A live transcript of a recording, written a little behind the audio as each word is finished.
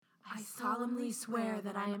solemnly swear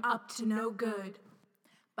that I am up to no good.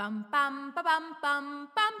 Bum bum ba bum bum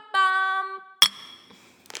bum bum.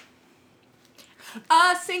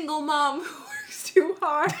 A single mom who works too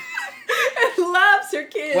hard and loves her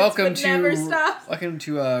kids but never stops. Welcome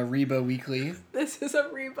to Reba Weekly. This is a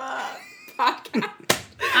Reba podcast.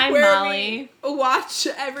 I'm where Molly. We watch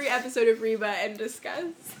every episode of Reba and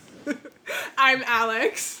discuss. I'm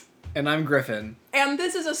Alex. And I'm Griffin. And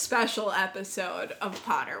this is a special episode of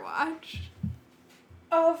Potter Watch.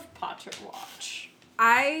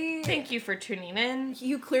 Thank you for tuning in.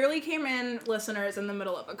 You clearly came in, listeners, in the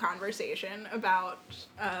middle of a conversation about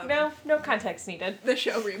No context needed. the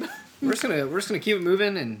show Reba. We're just gonna keep it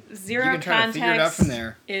moving, and Zero you can try to figure it out from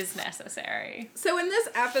there. is necessary. So in this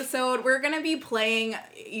episode, we're going to be playing,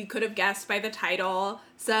 you could have guessed by the title,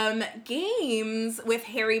 some games with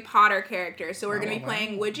Harry Potter characters. So we're going to be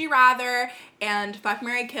playing Would You Rather and Fuck,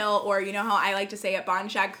 Marry, Kill, or you know how I like to say it, Bon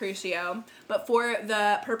Shag Crucio. But for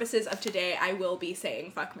the purposes of today, I will be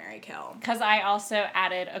saying Fuck, Marry, Kill. Because I also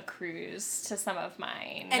added a cruise to some of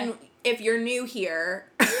mine. And if you're new here,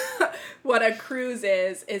 what a cruise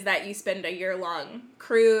is that you spend a year-long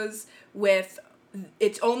cruise with,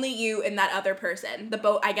 it's only you and that other person. The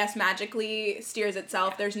boat, I guess, magically steers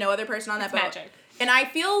itself. Yeah. There's no other person on that boat. Magic. And I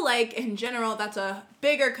feel like, in general, that's a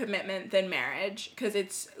bigger commitment than marriage, because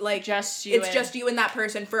it's, like, just you and that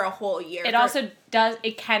person for a whole year. It also does,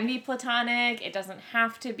 it can be platonic, it doesn't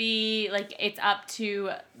have to be, like, it's up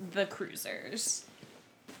to the cruisers.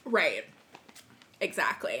 Right.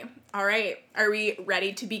 Exactly. All right. Are we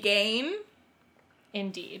ready to begin?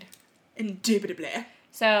 Indeed. Indubitably.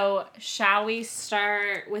 So, shall we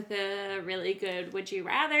start with a really good Would You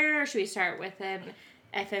Rather, or should we start with an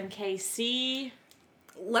FMKC?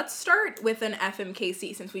 Let's start with an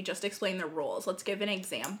FMKC since we just explained the rules. Let's give an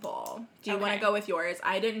example. Do you want to go with yours?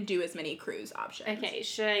 I didn't do as many cruise options. Okay,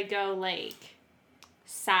 should I go, like,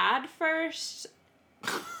 sad first?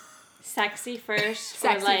 Sexy first?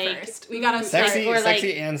 Sexy or like, first. We gotta sexy, start. or sexy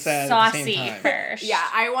like, and sad saucy at the same time. First. Yeah,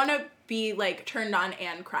 I want to be, like, turned on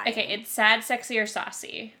and crying. Okay, it's sad, sexy, or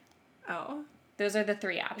saucy. Oh. Those are the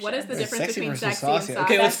three options. What is the difference sexy between versus sexy saucy? and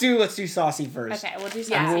saucy? Okay, let's do saucy first. Okay, we'll do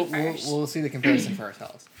saucy first. We'll see the comparison for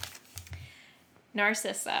ourselves.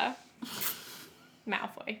 Narcissa,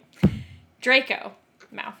 Malfoy. Draco,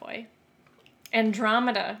 Malfoy.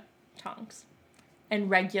 Andromeda, Tonks. And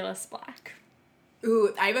Regulus Black.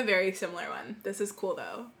 Ooh, I have a very similar one. This is cool,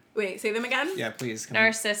 though. Wait, say them again? Yeah, please.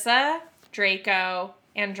 Narcissa, Draco,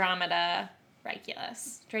 Andromeda,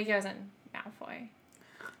 Regulus. Draco's in Malfoy.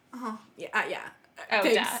 Oh, yeah. Oh,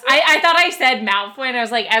 Thanks. duh. I thought I said Malfoy, and I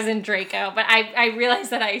was like, as in Draco, but I realized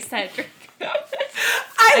that I said Draco.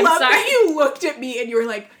 I love that you looked at me and you were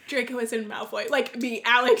like, Draco is in Malfoy. Like, me,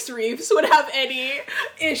 Alex Reeves, would have any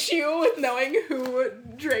issue with knowing who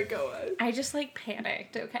Draco was. I just, like,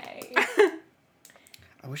 panicked, okay?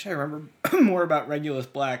 I wish I remember more about Regulus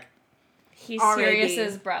Black. He's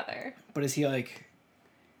Sirius's brother. But is he, like,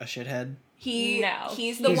 a shithead? He's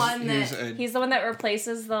the one that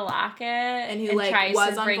replaces the locket and he like tries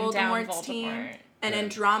was to on bring Voldemort's down Voldemort. team. And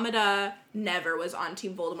Andromeda never was on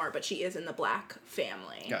Team Voldemort, but she is in the Black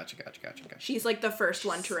family. Gotcha. She's like the first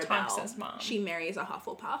one to rebel. Tonks' mom. She marries a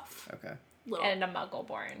Hufflepuff. Okay. And a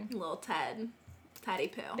Muggle-born. Little Ted. Teddy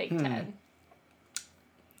Pooh. Big Ted.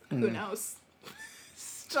 Who knows?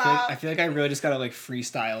 I feel like I really just gotta like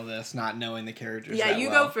freestyle this, not knowing the characters. Yeah, you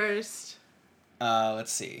go first.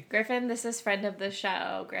 Let's see. Griffin, this is friend of the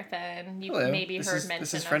show. Griffin, you maybe heard mention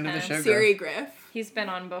this is friend of the show. Siri Griff. He's been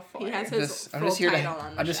on before. He has his I'm just here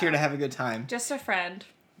to have a good time. Just a friend.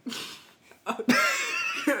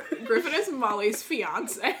 Griffin is Molly's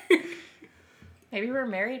fiance. Maybe we're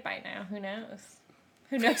married by now. Who knows?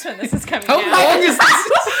 Who knows when this is coming out? How long is this?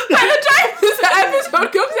 By the time this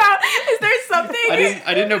episode comes out, is there something?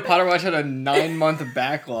 I didn't know Potter Watch had a 9-month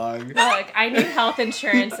backlog. Look, I need health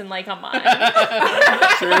insurance in like a month.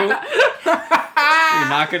 True. You're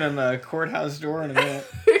knocking on the courthouse door in a minute.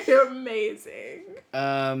 Amazing.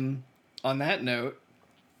 On that note,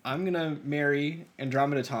 I'm gonna marry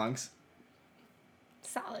Andromeda Tonks.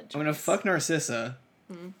 Solid choice. I'm gonna fuck Narcissa.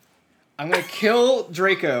 I'm gonna kill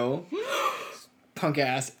Draco. Punk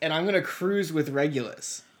ass, and I'm gonna cruise with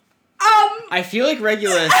Regulus. I feel like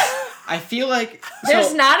Regulus.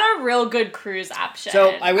 There's not a real good cruise option. So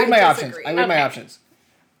I weighed my options. My options.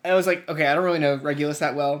 I was like, okay, I don't really know Regulus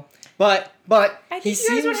that well, but I think you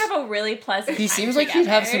guys would have a really pleasant. He seems like he'd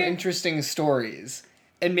have some interesting stories,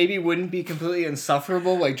 and maybe wouldn't be completely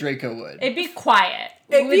insufferable like Draco would. It'd be quiet.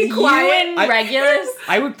 It'd be quiet. You and Regulus,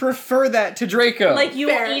 I would prefer that to Draco. like you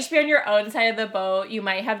Fair. will each be on your own side of the boat. You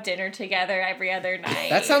might have dinner together every other night.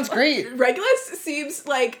 That sounds great. Regulus seems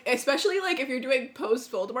like, especially like if you're doing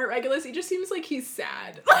post Voldemort Regulus, he just seems like he's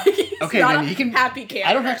sad. Like he's Okay, not then he can. happy camper.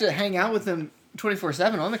 I don't have to hang out with him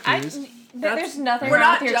 24/7 on the cruise. There's nothing We're wrong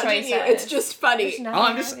not with your judging choices. you. It's just funny. There's nothing Oh,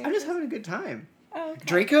 wrong with your I'm just choices. having a good time. Oh, okay.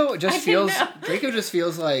 Draco I just didn't feels. know. Draco just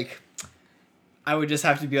feels like I would just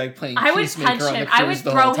have to be like playing I would Peacemaker punch on the him. cruise I would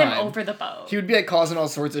the throw whole him time. over the boat. He would be like causing all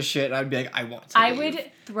sorts of shit, and I'd be like, I want to. I leave.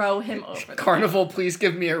 would throw him over the Carnival, please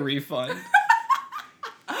give me a refund.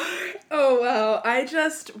 Oh wow, I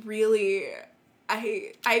just really,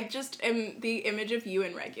 I just am the image of you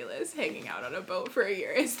and Regulus hanging out on a boat for a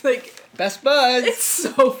year. It's like, Best buds. it's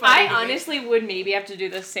so funny. I honestly would maybe have to do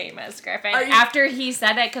the same as Griffin Are you- after he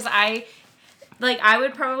said it, because I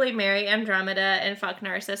would probably marry Andromeda and fuck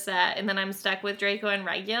Narcissa, and then I'm stuck with Draco and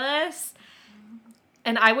Regulus.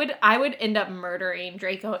 And I would end up murdering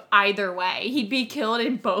Draco either way. He'd be killed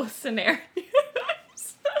in both scenarios.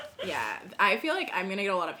 Yeah, I feel like I'm gonna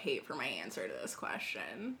get a lot of hate for my answer to this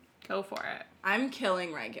question. Go for it. I'm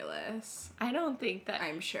killing Regulus. I don't think that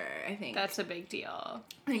I'm sure. I think that's a big deal.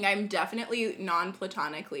 I think I'm definitely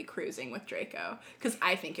non-platonically cruising with Draco because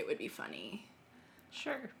I think it would be funny.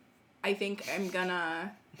 Sure. I think I'm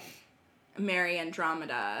gonna marry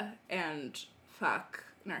Andromeda and fuck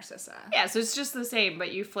Narcissa. Yeah, so it's just the same,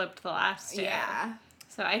 but you flipped the last two. Yeah.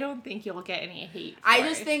 So I don't think you'll get any hate. I for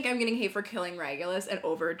just it. think I'm getting hate for killing Regulus and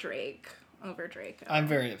over Draco. I'm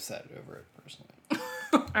very upset over it personally.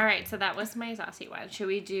 All right, so that was my saucy one. Should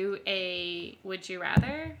we do a would you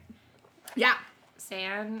rather? Yeah.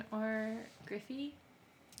 San or Griffey?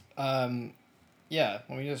 Yeah,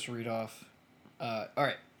 let me just read off.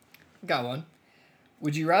 Alright, got one.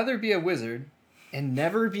 Would you rather be a wizard and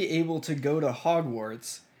never be able to go to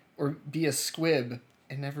Hogwarts, or be a squib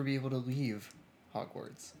and never be able to leave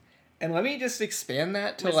Hogwarts? And let me just expand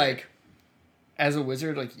that to, Wizard. like, as a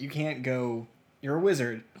wizard, like, you can't go... You're a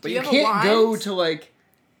wizard, but you you have a can't go wand? to, like...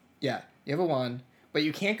 Yeah, you have a wand, but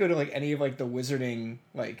you can't go to, like, any of, like, the wizarding,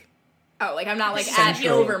 like... Oh, like I'm not like at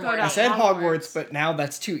Central. Ilvermorny. Go I to said Hogwarts. Hogwarts, but now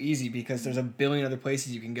that's too easy because there's a billion other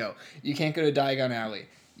places you can go. You can't go to Diagon Alley.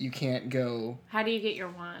 You can't go... How do you get your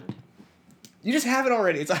wand? You just have it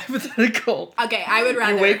already. It's hypothetical. Okay, I would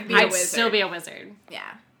rather wake- be a I'd wizard. still be a wizard. Yeah.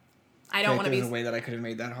 I don't want to There's be. a way that I could have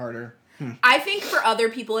made that harder. I think for other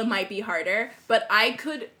people it might be harder, but I'm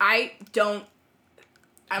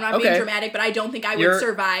not being Okay. dramatic, but I don't think I would You're-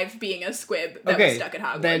 survive being a squib that Okay, was stuck at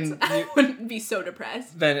Hogwarts. then I you- would be so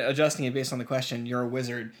depressed. Then adjusting it based on the question, you're a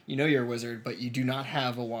wizard. You know you're a wizard, but you do not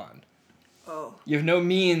have a wand. Oh, You have no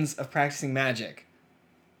means of practicing magic.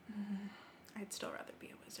 I'd still rather be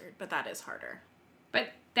a wizard, but that is harder. But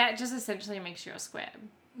that just essentially makes you a squib.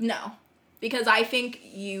 No, because I think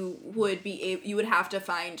you would have to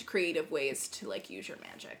find creative ways to like use your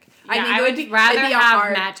magic. Yeah, think I would rather it'd be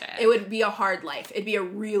have magic. It would be a hard life. It'd be a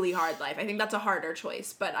really hard life. I think that's a harder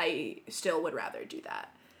choice, but I still would rather do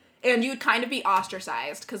that. And you'd kind of be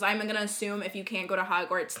ostracized, because I'm going to assume if you can't go to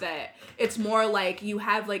Hogwarts that it's more like you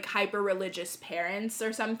have, like, hyper-religious parents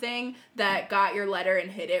or something that got your letter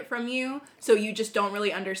and hid it from you, so you just don't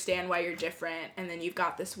really understand why you're different, and then you've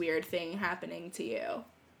got this weird thing happening to you.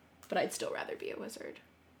 But I'd still rather be a wizard.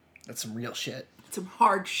 That's some real shit. Some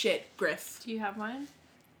hard shit, Griff. Do you have one?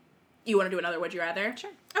 You want to do another Would You Rather?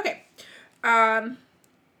 Sure. Okay.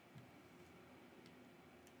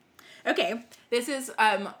 Okay. This is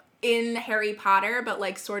in Harry Potter, but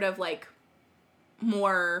like sort of like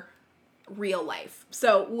more real life.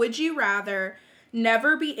 So, would you rather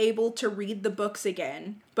never be able to read the books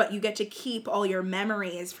again, but you get to keep all your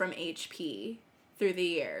memories from HP through the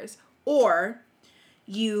years, or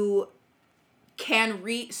you can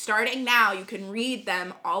starting now, you can read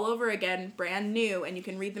them all over again, brand new, and you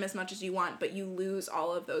can read them as much as you want, but you lose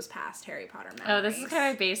all of those past Harry Potter memories. Oh, this is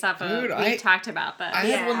kind of based off of Dude, we talked about this. I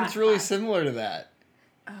have one that's really similar to that.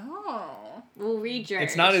 Oh. We'll read yours.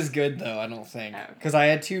 It's not as good, though, I don't think. Oh, okay. Because I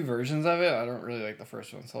had two versions of it. I don't really like the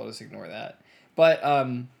first one, so I'll just ignore that. But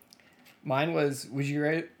mine was, would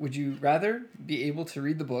you rather be able to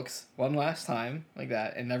read the books one last time, like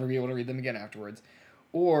that, and never be able to read them again afterwards,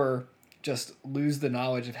 or just lose the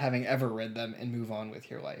knowledge of having ever read them and move on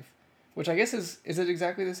with your life? Which I guess is it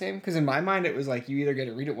exactly the same? Because in my mind, it was like you either get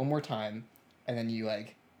to read it one more time, and then you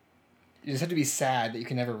just have to be sad that you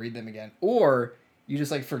can never read them again, or you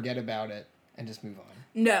just like forget about it and just move on.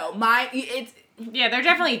 No, it's Yeah, they're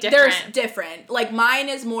definitely different. They're different. Like, mine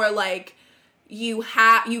is more like you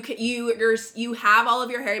have all of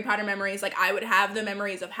your Harry Potter memories. Like, I would have the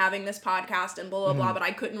memories of having this podcast and blah, blah, blah, but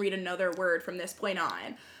I couldn't read another word from this point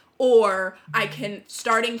on. Or I can,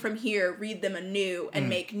 starting from here, read them anew and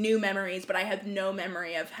make new memories, but I have no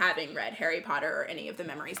memory of having read Harry Potter or any of the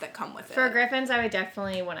memories that come with it. For Griffins, I would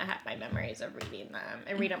definitely want to have my memories of reading them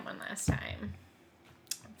and read them one last time.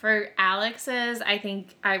 For Alex's, I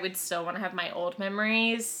think I would still want to have my old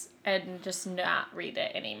memories and just not read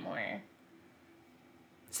it anymore.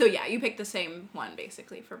 So yeah, you picked the same one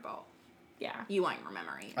basically for both. Yeah. You want your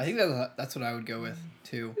memories. I think that's what I would go with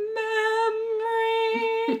too.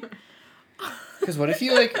 Memory. Because what if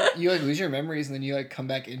you lose your memories and then you come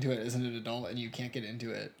back into it as an adult and you can't get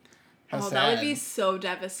into it? How sad. That would be so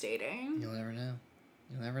devastating. You'll never know.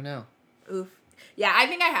 You'll never know. Oof. Yeah, I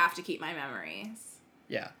think I have to keep my memories.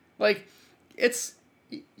 Yeah, it's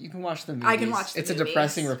you can watch the movies. I can watch the It's movies. a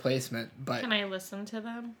depressing replacement, but Can I listen to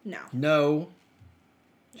them? No.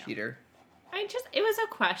 Cheater, It was a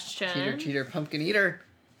question. cheater, pumpkin eater,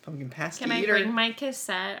 pumpkin pasty Can I eater. bring my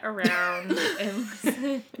cassette around and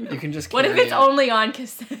listen? You can just. What if carry it's it. only on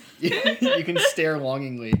cassette? You can stare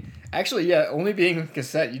longingly. Actually, yeah, only being a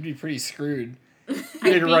cassette, you'd be pretty screwed. You'd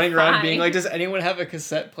I'd be be running around fine. being like, does anyone have a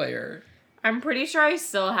cassette player? I'm pretty sure I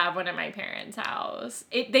still have one at my parents' house.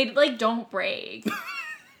 They don't break.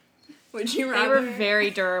 Would you They rather? were very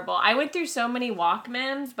durable. I went through so many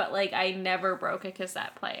Walkmans, but I never broke a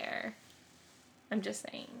cassette player. I'm just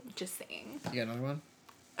saying. Just saying. You got another one?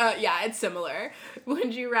 Yeah, it's similar.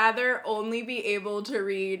 Would you rather only be able to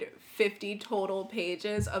read 50 total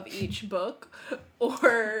pages of each book,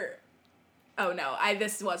 or... Oh no,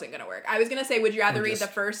 this wasn't gonna work. I was gonna say, would you rather read the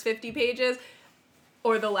first 50 pages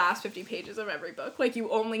or the last 50 pages of every book?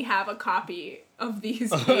 You only have a copy of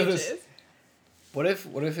these pages. What if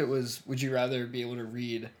it was, would you rather be able to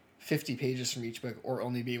read 50 pages from each book or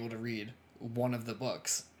only be able to read one of the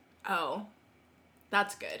books? Oh,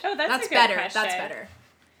 that's good. Oh, that's a good better. question. That's better.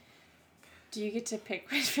 Do you get to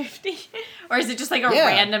pick which 50? Or is it just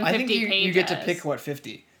random 50 I think pages? you get to pick what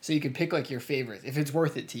 50. So you can pick your favorite if it's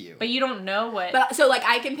worth it to you. But you don't know what... But so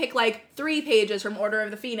I can pick 3 pages from Order of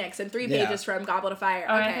the Phoenix and 3 pages from Goblet of Fire.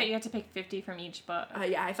 Oh, okay. I thought you had to pick 50 from each book.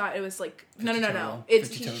 Yeah, I thought it was 50 no. total? It's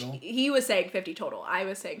 50 total? he was saying 50 total. I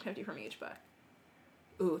was saying 50 from each book.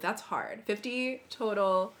 Ooh, that's hard. 50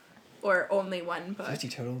 total or only one book. 50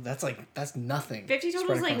 total? That's nothing. 50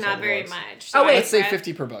 total is spread across not all the very books. much. Oh, wait. Let's say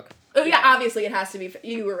 50 per book. Oh yeah, obviously it has to be.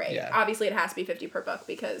 You were right. Yeah. Obviously it has to be 50 per book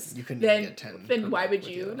because You couldn't then get 10 per then why book would with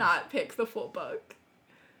the you others. not pick the full book?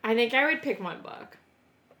 I think I would pick one book.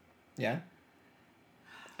 Yeah?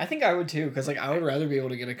 I think I would too, because I would rather be able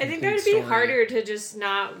to get a I complete think that would be story. harder to just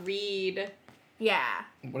not read. Yeah,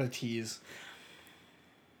 What a tease.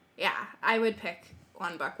 yeah. I would pick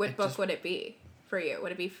one book. What book just- would it be for you?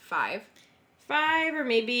 Would it be 5? 5 or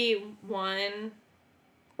maybe 1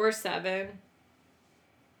 or 7.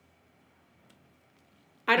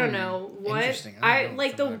 I don't know what Interesting. I don't know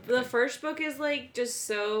like if I'm the gonna pick. first book is just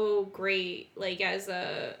so great as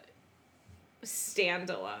a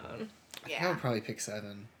standalone. I think I would probably pick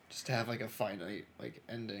 7. Just to have a finite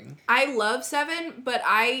ending. I love 7, but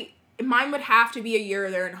mine would have to be a year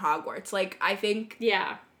there in Hogwarts. I think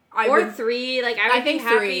Yeah. I or would, 3, I would I think be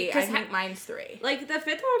happy 3. I because think mine's 3. the 5th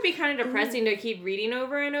one would be kind of depressing to keep reading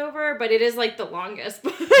over and over, but it is the longest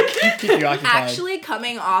book. Keep you occupied. Actually,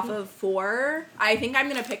 coming off of 4, I think I'm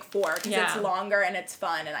gonna pick 4 because Yeah. it's longer and it's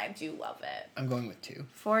fun and I do love it. I'm going with 2.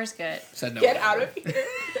 4 is good. Said no. Get out of here.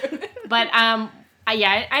 But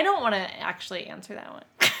I don't want to actually answer that one.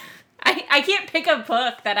 I can't pick a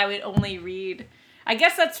book that I would only read. I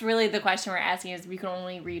guess that's really the question we're asking is if you can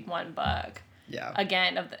only read one book. Yeah.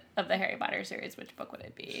 Again, of the Harry Potter series, which book would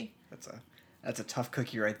it be? That's a tough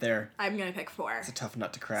cookie right there. I'm gonna pick 4. It's a tough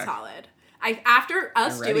nut to crack. Solid. After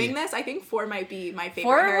us You're ready. doing this, I think 4 might be my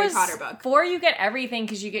favorite Harry Potter book. 4 you get everything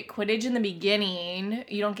because you get Quidditch in the beginning.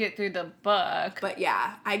 You don't get through the book. But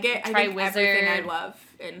yeah, I think everything I Triwizard. love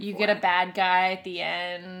in 4. You get a bad guy at the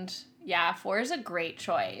end. Yeah, 4 is a great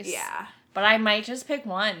choice. Yeah. But I might just pick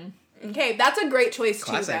 1. Okay, that's a great choice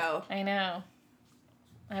Classic. too, though. I know.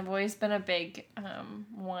 I've always been a big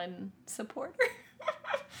 1 supporter.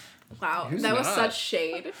 Wow, Who's that was not? such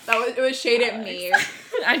shade. It was shade at me.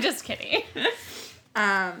 I'm just kidding.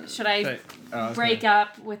 Should I break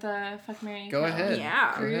up with a fuck, marry, Go kill? ahead.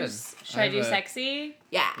 Yeah. Go ahead. Cruise? Should I do have a- sexy?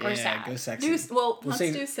 Yeah. Or Yeah, sad? go sexy. Let's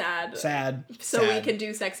say do sad. Sad. So sad. we can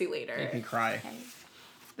do sexy later. Make me cry.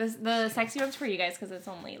 Okay. The sexy one's for you guys because it's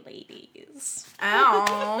only ladies.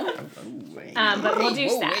 Ow. But we'll do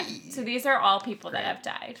Whoa, sad. wait. So these are all people that have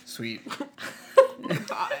died. Sweet.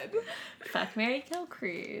 God. Fuck, marry, kill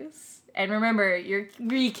Cruz. And remember, you're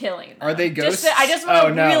re-killing them. Are they ghosts? I just want to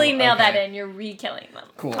Oh, no. really nail that Okay. in. You're re-killing them.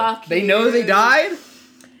 Cool. Fuck They you. know they died?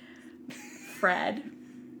 Fred,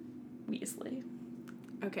 Weasley,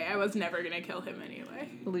 Okay, I was never gonna kill him anyway.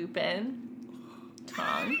 Lupin,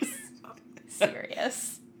 Tonks,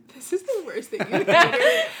 Sirius. This is the worst thing you've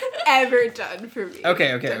ever done for me.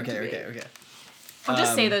 Okay. I'll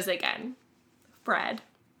just say Um, those again. Fred,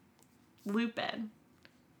 Lupin,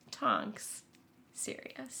 Tonks,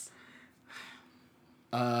 Sirius.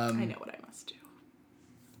 I know what I must do.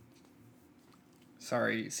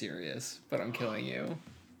 Sorry, Sirius, but I'm killing you.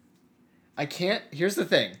 I can't. Here's the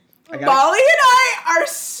thing. Molly and I are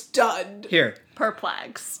stunned. Here.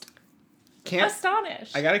 Perplexed. Can't.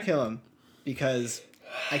 Astonished. I gotta kill him because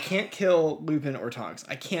I can't kill Lupin or Tonks.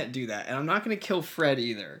 I can't do that, and I'm not gonna kill Fred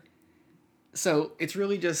either. So it's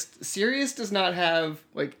really just Sirius does not have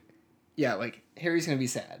like Harry's gonna be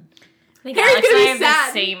sad. I think Harry's Alex gonna and be I have sad.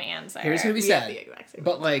 the same answer. Harry's gonna be We have sad, the exact same.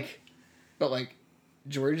 but like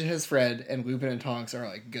George has Fred, and Lupin and Tonks are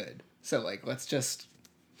like good. So like let's just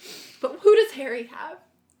But who does Harry have?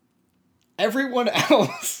 everyone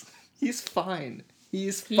else. He's fine.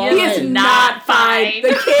 He's He fine. He is not fine. The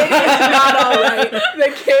kid is not alright.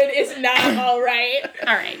 The kid is not alright.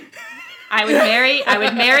 All right. I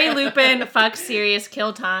would marry Lupin, fuck Sirius,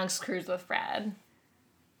 kill Tonks, cruise with Fred.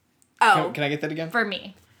 Oh. Can I get that again? For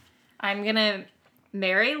me. I'm gonna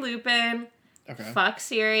marry Lupin, Okay. fuck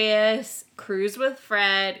Sirius, cruise with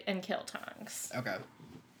Fred, and kill Tonks. Okay.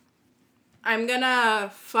 I'm gonna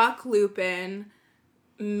fuck Lupin,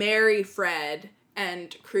 marry Fred,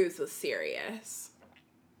 and cruise with Sirius.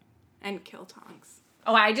 And kill Tonks.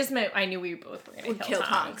 Oh, I just meant I knew we both were gonna Would kill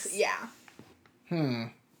Tonks. Yeah. Well.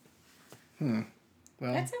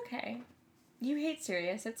 That's okay. You hate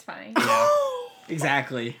Sirius, it's fine.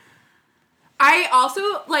 Exactly. I also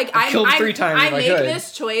I killed 3 times I if I make could.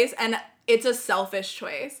 this choice and it's a selfish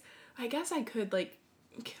choice. I guess I could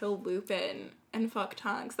kill Lupin and fuck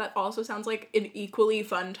Tonks. That also sounds like an equally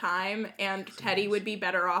fun time, and Teddy would be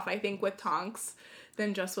better off, I think, with Tonks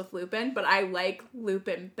than just with Lupin, but I like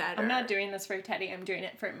Lupin better. I'm not doing this for Teddy, I'm doing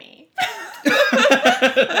it for me.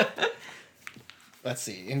 Let's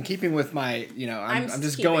see. In keeping with my, I'm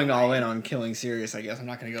just keeping going all in mine. on killing Sirius, I guess. I'm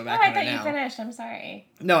not going to go Oh, back I on thought it you now. finished, I'm sorry.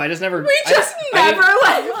 No, I just never... We just never I'm so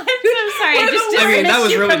sorry, I just I mean, that was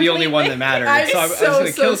dismissed you really the only one that completely. mattered. I'm So I'm just so, going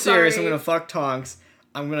to kill so Sirius. I'm sorry. going to fuck Tonks.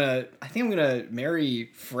 I think I'm going to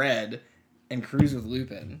marry Fred and cruise with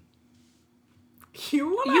Lupin. You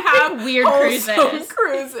want You to have pick weird wholesome cruises.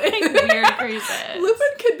 cruises. Weird cruises. Lupin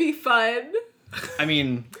could be fun. I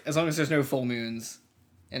mean, as long as there's no full moons.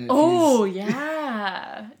 And if Oh,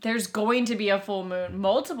 yeah. There's going to be a full moon,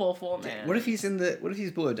 multiple full moons. What if he's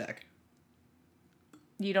below deck?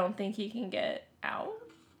 You don't think he can get out?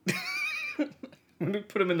 Let me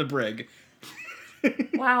put him in the brig.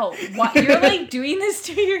 Wow, what, you're doing this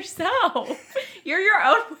to yourself. You're your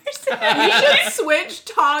own person. We should switch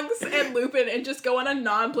Tonks and Lupin and just go on a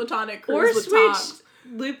non-platonic Or cruise with switch Tonks.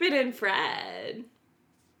 Lupin and Fred.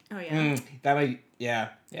 Oh yeah. That might... Yeah.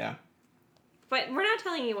 But we're not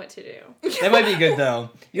telling you what to do. That might be good,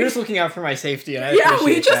 though. You're just looking out for my safety, and I Yeah, appreciate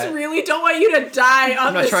we just that. really don't want you to die on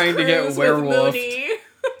I'm not this trying to get cruise with werewolfed. Mooney.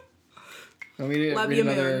 Want me to Love read you,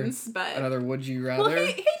 another, Moons, but another would you rather? well,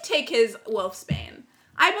 he'd take his Wolfsbane.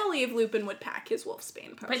 I believe Lupin would pack his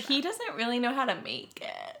Wolfsbane potion. But he doesn't really know how to make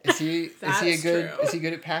it. Is he That's true? true. Is he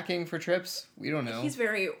good at packing for trips? We don't know. He's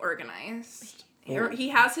very organized. Oh. He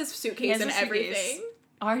has his suitcase has and a suitcase. everything.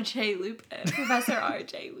 R.J. Lupin. Professor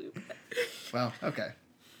R.J. Lupin. Well, okay.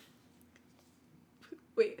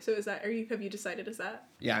 Wait, so have you decided is that?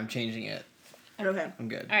 Yeah, I'm changing it. Okay. I'm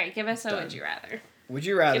good. All right, give us a Done. would you rather. Would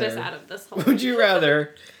you Get us rather? out of this hole. Would you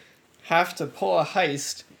rather have to pull a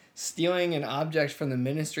heist, stealing an object from the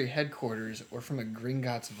Ministry headquarters or from a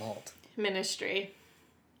Gringotts vault? Ministry.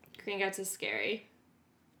 Gringotts is scary.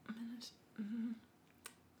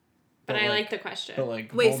 But I like the question.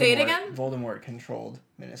 But Wait, say it again? Voldemort controlled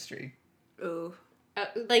Ministry. Ooh.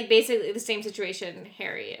 Basically the same situation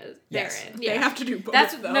Harry is. Yes. They're in. They have to do both.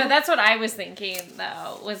 That's though. no. That's what I was thinking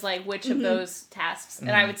though. Was which of those tasks, and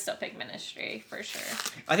I would still pick Ministry for sure.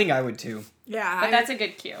 I think I would too. Yeah. But that's a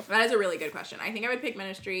good cue. That is a really good question. I think I would pick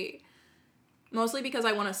Ministry mostly because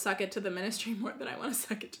I want to suck it to the Ministry more than I want to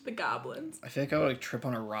suck it to the goblins. I feel like I would trip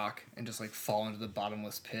on a rock and just fall into the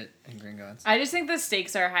bottomless pit in Gringotts. I just think the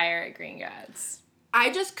stakes are higher at Gringotts.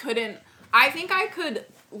 I just couldn't. I think I could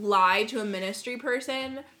lie to a Ministry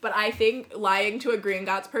person, but I think lying to a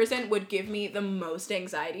Gringotts person would give me the most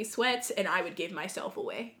anxiety sweats, and I would give myself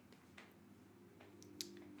away.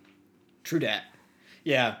 True dat.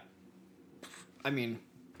 Yeah. I mean,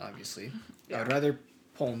 obviously, Yeah. I'd rather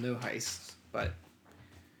pull no heists, but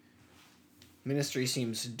Ministry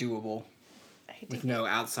seems doable with no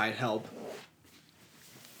outside help.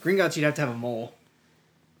 Gringotts, you'd have to have a mole,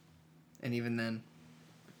 and even then,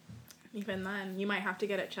 you might have to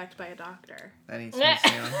get it checked by a doctor. that ain't smooth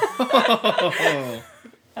sailing.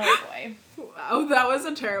 Oh boy. Wow, that was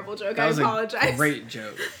a terrible joke. That was I apologize. a great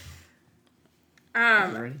joke.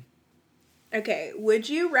 Ready? Okay, would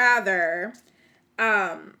you rather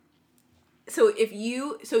so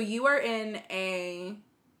you are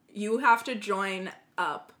you have to join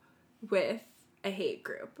up with a hate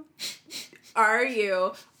group. Are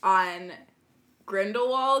you on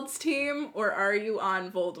Grindelwald's team or are you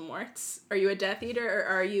on Voldemort's? Are you a Death Eater or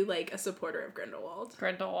are you like a supporter of Grindelwald?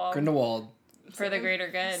 Grindelwald. For the greater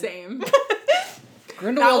good. Same. That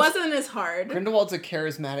Grindelwald's, wasn't as hard. Grindelwald's a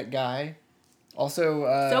charismatic guy. Also,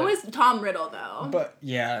 So is Tom Riddle though. But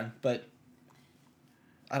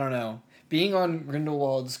I don't know. Being on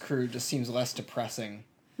Grindelwald's crew just seems less depressing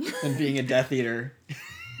than being a Death Eater.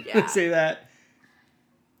 Yeah. Say that.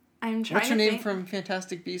 I'm trying What's her to name think. from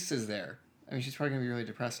Fantastic Beasts is there? I mean, she's probably gonna be really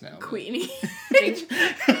depressed now. but- Queenie.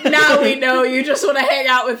 Now we know you just want to hang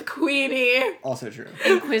out with Queenie. Also true.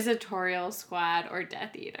 Inquisitorial Squad or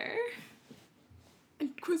Death Eater.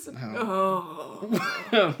 Oh.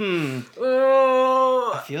 I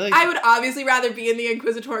Oh. feel like I would obviously rather be in the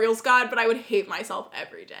Inquisitorial Squad, but I would hate myself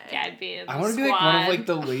every day. Yeah, I'd be in the I want to be like one of like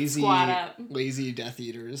the Squad up. lazy Death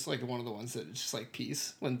Eaters, like one of the ones that just like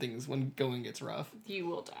peace when going gets rough. You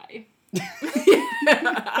will die. It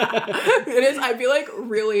is, I feel like,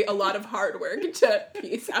 really a lot of hard work to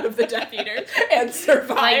piece out of the Death Eaters and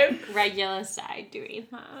survive. Like, Regulus died doing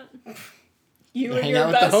that. You and Hang your out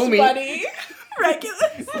with the best homie. buddy.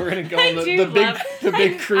 Regulus. We're gonna go I on do love- the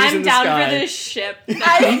big cruise I'm in the down sky. for this ship.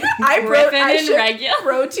 I Griffin and should Regulus.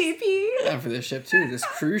 pro TP. Down for this ship too. This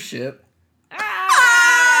cruise ship.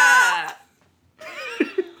 Ah!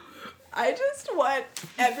 I just want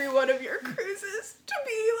every one of your cruises to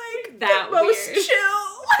be like That the most weird.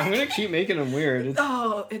 chill. I'm gonna keep making them weird. It's,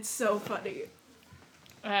 Oh, it's so funny.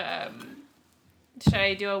 Should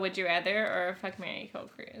I do a Would You Rather or a Fuck, Marry, Kill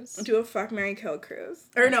cruise? Do a fuck, marry, kill cruise.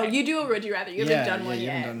 Or no, Okay. you do a would you rather. You haven't done one you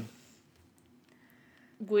yet. haven't done.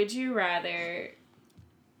 Would you rather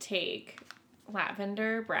take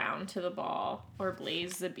Lavender Brown to the ball or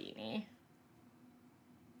Blaze the Beanie?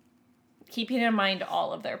 Keeping in mind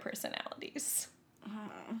all of their personalities.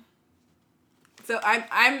 So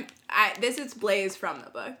this is Blaze from the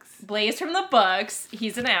books. Blaze from the books,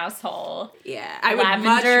 he's an asshole. Yeah, I would Lavender,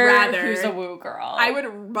 much rather. who's a woo girl. I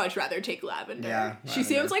would much rather take Lavender. Yeah, She Lavender.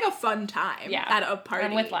 seems like a fun time Yeah. at a party.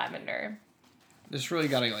 I'm with Lavender. Just really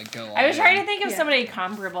gotta like go. I was all trying in. to think of Yeah. somebody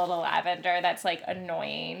comparable to Lavender that's like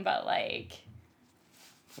annoying, but like,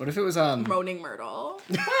 What if it was Moaning Myrtle.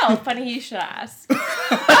 well, funny you should ask.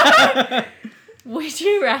 Would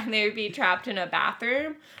you rather be trapped in a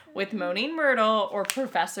bathroom with Moaning Myrtle or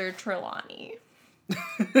Professor Trelawney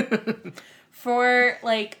for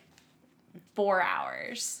like 4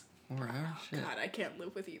 hours? 4 hours? Shit. God, I can't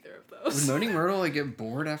live with either of Would those. Moaning Myrtle like get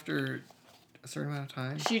bored after a certain amount of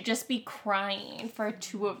time? She'd just be crying for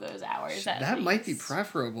 2 of those hours. That might be least.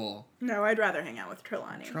 preferable. No, I'd rather hang out with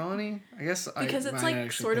Trelawney. Trelawney? I guess Because it's, might like,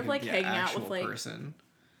 actually sort of pick like the hanging out actual with, like- person.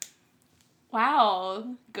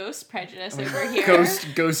 Wow, ghost prejudice over here.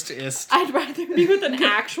 Ghostist. I'd rather be with an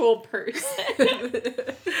actual person.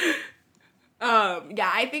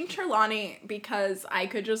 Yeah, I think Trelawney because I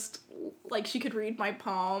could just like she could read my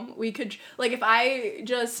palm. We could like if I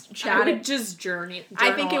just I chatted. would just journey.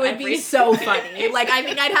 I think it would be everything. so funny. Like I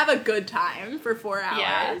think I'd have a good time for 4 hours.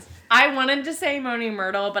 Yeah. I wanted to say Moaning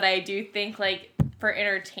Myrtle, but I do think like for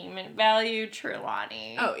entertainment value,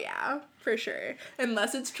 Trelawney. Oh yeah, for sure.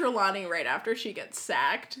 Unless it's Trelawney right after she gets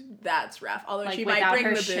sacked, that's rough. Although like she might without bring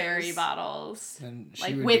her the sherry booze. bottles. Then she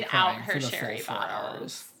Like would be without crying her for the full sherry 4 bottles.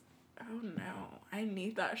 hours. Oh no, I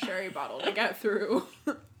need that sherry bottle to get through.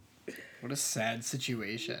 What a sad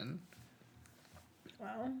situation.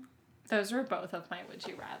 Wow. Those were both of my would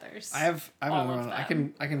you rather's. I have All another of one. I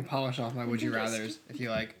them. can polish off my would you Just- rather's if you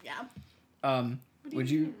like. Yeah. Would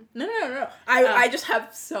you No. I just have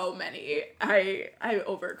so many. I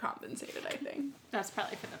overcompensated, I think. That's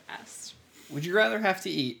probably for the best. would you rather have to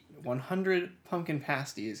eat 100 pumpkin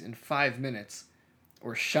pasties in 5 minutes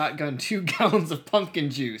or shotgun 2 gallons of pumpkin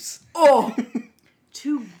juice? Oh!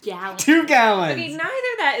 2 gallons. 2 gallons. Okay, neither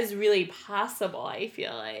of that is really possible, I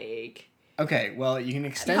feel like. Okay, well, you can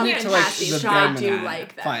extend it Pumpkin to like pasties, the I bare do minimum.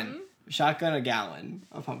 like them. Fine. Shotgun a gallon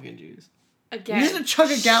of pumpkin juice. Again, You just chug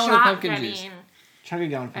a gallon of pumpkin juice. shotgunning. Chug a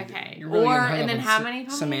gallon of pumpkin Okay. juice. You're really Or, getting hung and up then on how many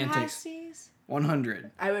pumpkin semantics. pasties?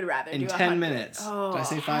 100. I would rather In do 10 100. minutes. Oh, Did I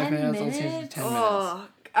say 5 10 minutes? Let's change it to minutes? 10 minutes.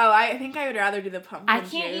 Oh, I think I would rather do the pumpkin I can't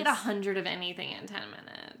juice. eat 100 of anything in 10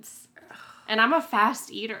 minutes. And I'm a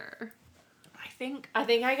fast eater. I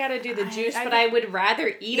think I gotta do the juice, but I would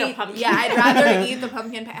rather eat a pumpkin. Yeah, I'd rather eat the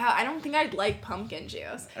pumpkin. I don't think I'd like pumpkin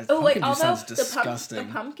juice. Pumpkin juice sounds disgusting.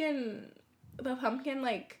 The pumpkin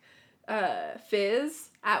like fizz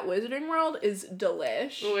at Wizarding World is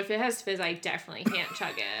delish. Ooh, if it has fizz, I definitely can't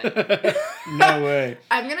chug it. No way.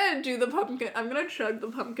 I'm gonna chug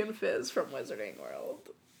the pumpkin fizz from Wizarding World.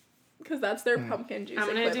 Because that's their pumpkin juice. I'm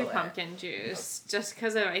gonna do equivalent. pumpkin juice just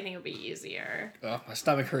because I think it would be easier. Oh, my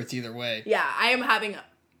stomach hurts either way. Yeah, I am having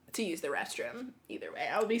to use the restroom either way.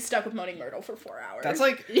 I'll be stuck with Moaning Myrtle for 4 hours. That's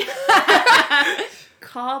like...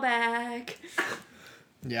 Call back.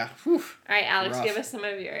 Yeah. Whew. All right, Alex, Rough. give us some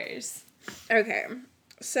of yours. Okay.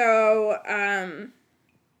 So,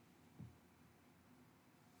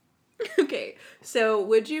 okay. So,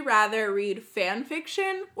 would you rather read fan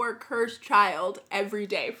fiction or Cursed Child every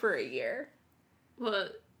day for a year? Well,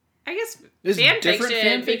 I guess There's fan different fiction,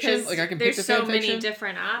 fan fiction? because Like, I can pick there's the so fan many fiction?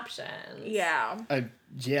 different options. Yeah.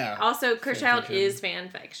 Yeah. Also, Cursed Child fiction. is fan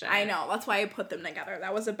fiction. I know. That's why I put them together.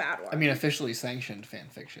 That was a bad one. I mean, officially sanctioned fan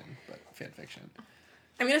fiction, but fan fiction.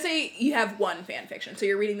 I'm going to say you have one fan fiction. So,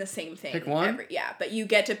 you're reading the same thing. Pick one? Yeah, but you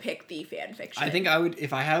get to pick the fan fiction. I think I would,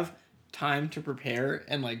 if I have time to prepare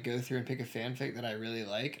and like go through and pick a fanfic that I really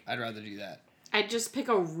like, I'd rather do that. I'd just pick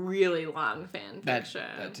a really long fan fiction.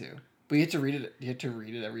 That too. But you have to read it. You have to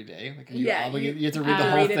read it every day. Like, are you Yeah, obligated? you- You have to read the I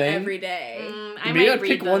whole read it thing. every day. I Maybe might I'd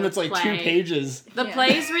read pick one the that's like play. 2 pages. The Yeah.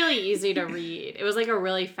 play is really easy to read. It was like a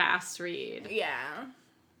really fast read. Yeah.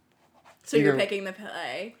 So, Either- you're picking the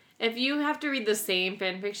play. If you have to read the same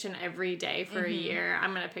fan fiction every day for Mm-hmm. a year,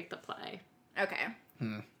 I'm gonna pick the play. Okay.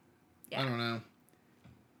 I Yeah. don't know.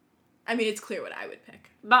 I mean, it's clear what I would pick.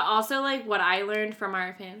 But also, like, what I learned from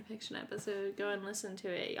our fan fiction episode, go and listen to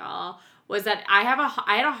it, y'all, was that I had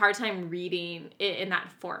a hard time reading it in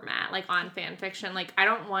that format, like on fan fiction. Like, I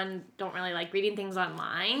don't really like reading things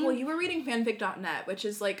online. Well, you were reading fanfic.net, which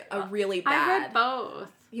is like a really bad. I read both.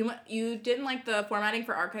 You didn't like the formatting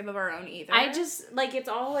for Archive of Our Own either. I just like it's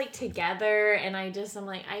all like together, and I'm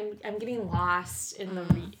like I'm getting lost in the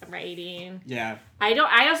writing. Yeah.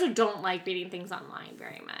 I also don't like reading things online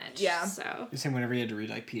very much. Yeah. So The same whenever you had to read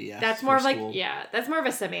like PDFs. that's for more of like school. that's more of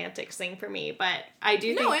a semantics thing for me. But I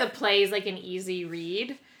do think the play is like an easy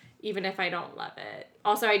read, even if I don't love it.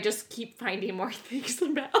 Also, I just keep finding more things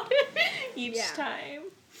about it each Yeah. time.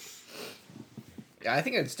 Yeah, I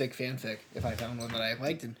think I'd stick fanfic if I found one that I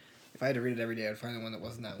liked, and if I had to read it every day, I'd find the one that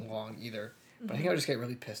wasn't that long either. But I think I would just get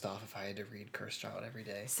really pissed off if I had to read Cursed Child every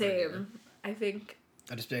day. for a year. Same. I think.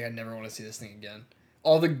 I'd just be like, I never want to see this thing again.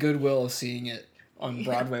 All the goodwill of seeing it on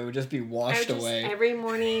Broadway would just be washed away. Every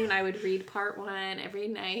morning I would read part 1. Every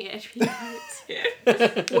night I'd read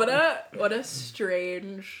part 2. What a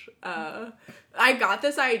strange. I got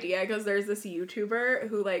this idea because there's this YouTuber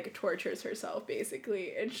who like tortures herself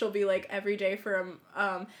basically, and she'll be like every day from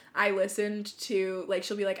I listened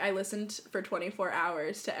for 24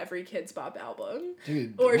 hours to every Kids Bop album.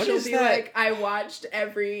 Dude, Or what she'll is be that? like, I watched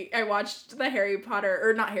the Harry Potter,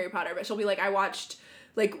 or not Harry Potter, but she'll be like, I watched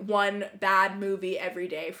like one bad movie every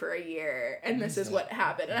day for a year, and this is what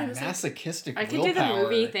happened. And I was like, masochistic I could do the willpower.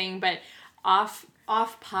 movie thing, but off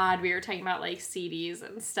pod we were talking about like CDs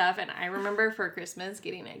and stuff, and I remember for Christmas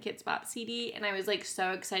getting a Kids Bop CD, and I was like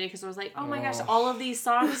so excited because I was like, oh my gosh, all of these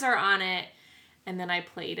songs are on it. And then I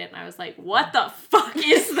played it, and I was like, what the fuck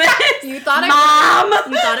is this? you thought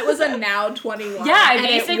Mom! you thought it was a Now 21. Yeah, I and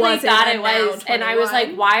basically wasn't thought a it was. Now And I was like,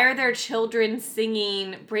 21. why are there children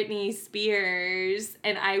singing Britney Spears?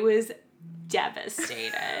 And I was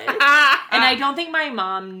devastated. And I don't think my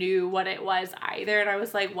mom knew what it was either. And I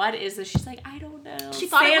was like, what is this? She's like, I don't know. She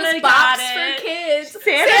thought Santa it was got bops it. for kids.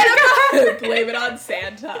 Santa Blame it on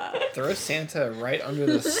Santa. Throw Santa right under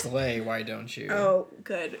the sleigh, why don't you? Oh,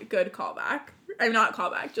 good callback. I'm not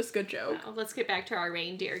callback, just good joke. Well, let's get back to our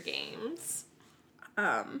reindeer games.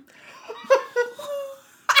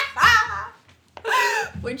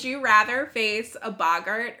 Would you rather face a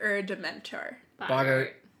boggart or a dementor?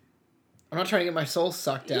 Boggart. I'm not trying to get my soul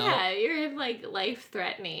sucked out. Yeah, you're like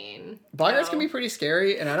life-threatening. Boggarts No. can be pretty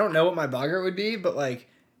scary, and I don't know what my boggart would be, but like,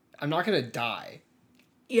 I'm not gonna die.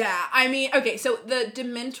 Yeah, I mean, okay, so the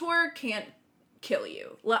dementor can't kill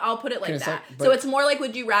you. I'll put it like Okay, so- that. but- So it's more like,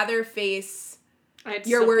 would you rather face I'd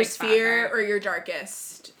your still worst pick fear Boggart. or your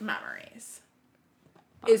darkest memories?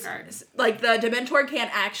 Boggart. Is like the dementor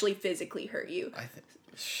can't actually physically hurt you.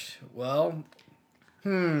 Well,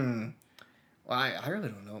 I really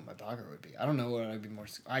don't know what my boggart would be. I don't know what I'd be more.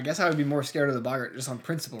 I guess I would be more scared of the boggart just on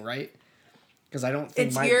principle, right? Because I don't think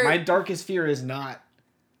It's my darkest fear is not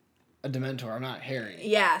a Dementor. I'm not Harry.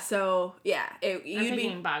 Yeah, so, yeah. I'm You'd be...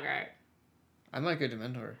 thinking Bogart. I might go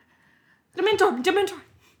Dementor. Dementor.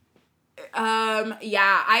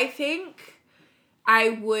 Yeah, I think I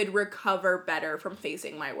would recover better from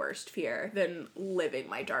facing my worst fear than living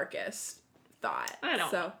my darkest thought. I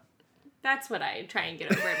don't. So That's what I try and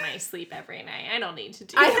get over in my sleep every night. I don't need to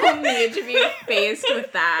do I that. don't need to be faced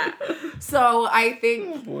with that. So I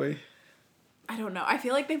think, Boy. I don't know. I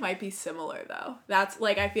feel like they might be similar though. That's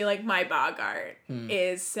like, I feel like my Bogart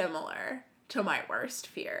is similar to my worst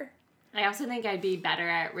fear. I also think I'd be better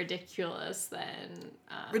at ridiculous than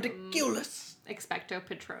Ridiculous. Expecto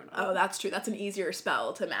Patronum. Oh, that's true. That's an easier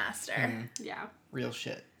spell to master. Yeah. Real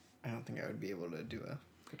shit. I don't think I would be able to do a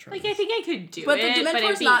Patronus. Like, I think I could do But it, the but Dementor's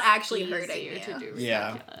it'd be not actually easier hurting you. to do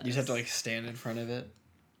yeah. ridiculous. You just have to, like, stand in front of it.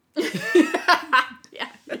 Yeah.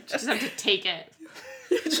 Just have to take it.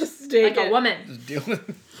 Just take Like a woman. Just deal with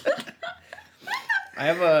it. I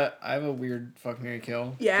have a weird fuck, marry,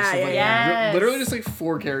 kill. Yeah, Just, yeah, like, yeah. literally just like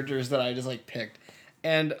 4 characters that I just like picked,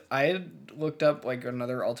 and I had looked up like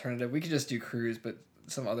another alternative. We could just do Cruise, but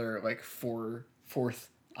some other like fourth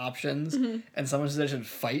options, and someone suggested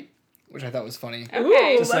Fight, which I thought was funny. Okay.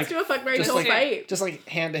 Ooh, Just let's like- do a fuck, marry, just kill like- fight. Just like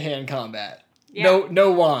hand-to-hand combat. Yeah.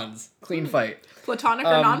 No wands. Clean fight. Platonic or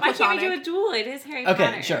Why Why can't non-platonic? we do a duel? It is Harry Okay,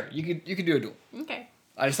 Potter. sure. You could do a duel. Okay.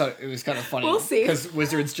 I just thought it was kind of funny. We'll see. Because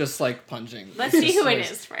wizards just like punching. Let's see who it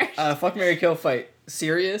Just- is first. Fuck, marry, kill, fight.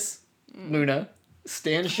 Sirius, Luna,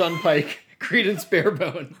 Stan Shunpike, Credence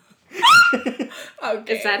Barebone.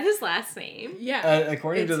 Okay. Is that his last name? Yeah.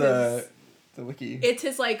 According It's to the wiki. It's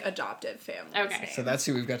his, like, adoptive family. Okay. So that's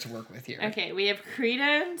who we've got to work with here. Okay, we have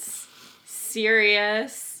Credence,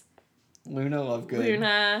 Sirius, Luna Lovegood.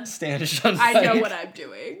 Luna. Stan Shunpike. I know what I'm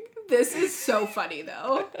doing. This is so funny,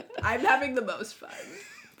 though. I'm having the most fun.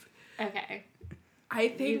 Okay, I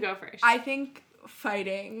think you go first. I think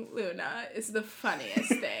fighting Luna is the funniest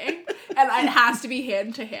thing. And it has to be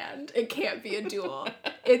hand to hand. It can't be a duel.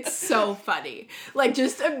 It's so funny. Like,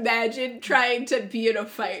 just imagine trying to be in a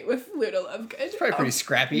fight with Luna Lovegood. It's probably pretty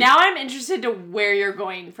scrappy. Now I'm interested to where you're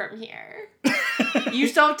going from here. You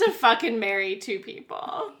still have to fucking marry 2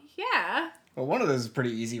 people. Yeah. Well, one of those is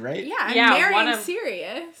pretty easy, right? Yeah, I'm Yeah, one marrying of-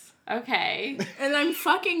 Sirius. Okay. And I'm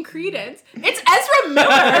fucking Credence. It's Ezra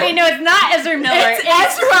Miller. Wait, no, it's not Ezra Miller. It's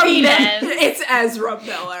Ezra Credence. Miller. It's Ezra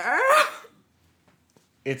Miller.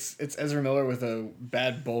 It's Ezra Miller with a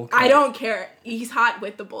bad bowl cut. I don't care. He's hot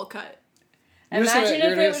with the bowl cut. You're just Imagine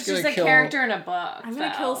gonna- if you're it was just just gonna a kill- character in a book. I'm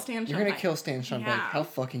gonna kill Stan You're gonna Shunpike. kill Stan Shunpike. Yeah. How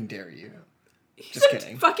fucking dare you? He's Just a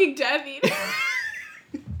kidding. fucking Death Eater.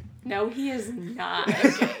 No, he is not.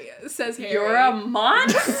 Okay, says Harry. You're a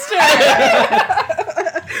monster.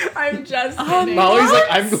 I'm just Oh, kidding. Molly's like,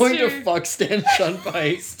 I'm going to Monster. fuck Stan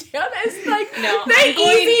Shunpike. Stan is like No, the I'm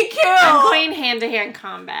going- easy kill. I'm going hand-to-hand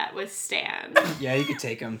combat with Stan. Yeah, you could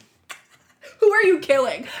take him. Who are you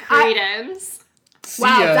killing? Credence.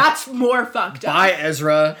 Wow, See ya. that's more fucked up. Bye,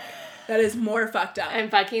 Ezra. That is more fucked up. I'm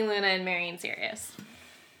fucking Luna and marrying Sirius.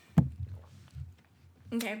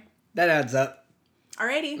 Okay. That adds up.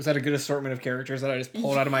 Alrighty. Was that a good assortment of characters that I just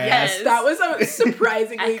pulled out of my Yes. ass? That was a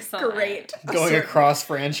surprisingly Excellent. great. Going assortment. across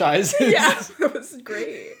franchises. Yeah, it was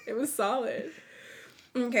great. It was solid.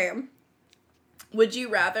 Okay. Would you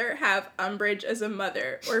rather have Umbridge as a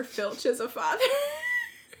mother or Filch as a father?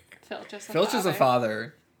 Filch is a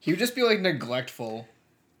father. He would just be like neglectful.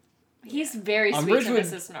 He's very sweet Umbridge to would-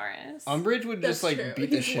 Mrs. Norris. Umbridge would just That's like true. beat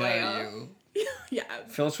the He's shit out loyal. of you. Yeah.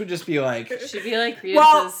 Filch would just be like, She'd be like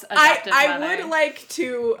Well, Credence's adoptive I mother. would like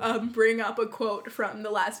to bring up a quote from the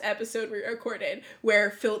last episode we recorded where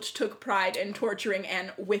Filch took pride in torturing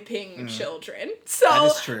and whipping children. So That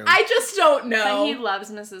is true. I just don't know. But he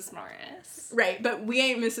loves Mrs. Norris. Right, but we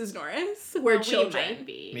ain't Mrs. Norris. We're Well, children. We might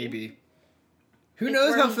be. maybe. Who If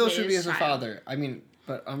knows we're how Filch would be his as a child. father? I mean,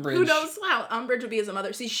 but Umbridge. Who knows how Umbridge would be as a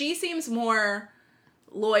mother? See, she seems more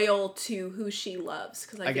loyal to who she loves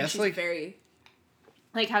because I think guess, she's like- very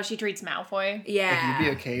Like how she treats Malfoy. Like, yeah. you'd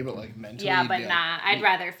be okay, but like mentally. Yeah, you'd but be nah. I'd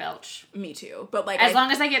rather Filch. Me too, but like As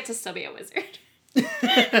long as I get to still be a wizard.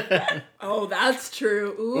 oh, that's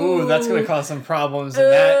true. Ooh, that's gonna cause some problems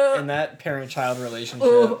in that parent-child relationship.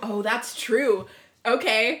 Oh, that's true.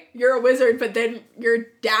 Okay, you're a wizard, but then your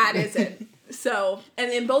dad isn't. So,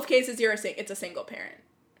 and in both cases, it's a single parent.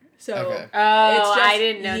 So Okay. Oh, it's just I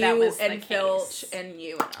didn't know that you was the and Filch case. and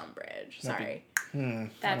you and Umbridge. Sorry, I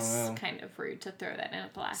That's don't know. kind of rude to throw that in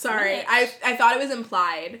at the last sorry. minute. I thought it was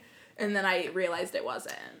implied, and then I realized it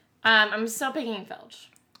wasn't. I'm still picking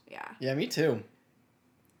Filch. Yeah, Yeah, me too.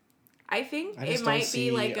 I think I just it don't might see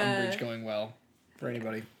be like Umbridge a. going well for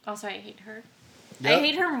anybody. Also, I hate her. I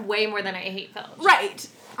hate her way more than I hate Filch. Right.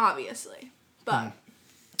 Obviously. But.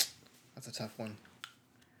 That's a tough one.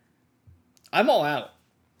 I'm all out.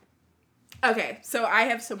 Okay, so I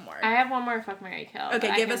have some more. I have one more fuck, marry, kill.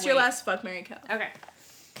 Okay, give us your last fuck, marry, kill. Okay.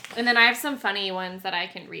 And then I have some funny ones that I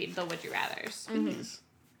can read, the would you rathers.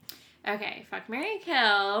 Mm-hmm. Okay, fuck, marry,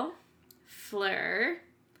 kill, Fleur,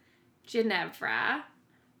 Ginevra,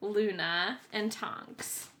 Luna, and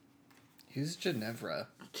Tonks. Who's Ginevra?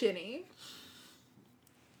 Ginny.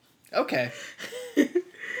 Okay.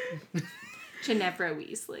 Ginevra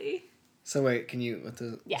Weasley. So wait, can you let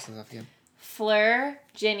the Yeah. list those off again? Fleur,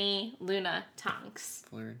 Ginny, Luna, Tonks.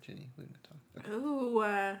 Fleur, Ginny, Luna, Tom. Okay.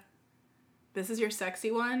 Ooh, this is your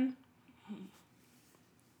sexy one?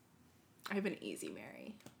 I have an easy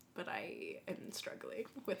marry, but I am struggling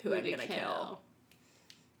with who I'm to gonna kill.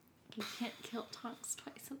 You can't kill Tonks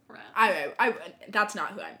twice in a row. I that's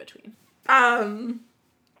not who I'm between.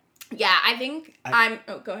 Yeah, I think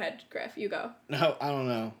oh, go ahead, Griff, you go. No, I don't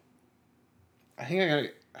know. I think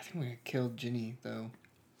I'm gonna kill Ginny though.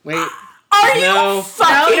 Wait. Are No. you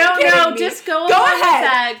fucking kidding no, me? just go Go along with ahead.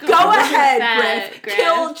 that. Go along with ahead, that, Griff.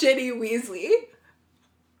 Kill Ginny Weasley.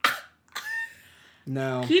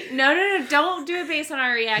 No. No, don't do it based on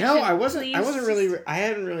our reaction. No, I wasn't. Please. I wasn't really. I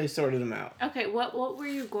hadn't really sorted them out. Okay, what were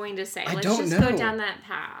you going to say? I Let's don't just know. go down that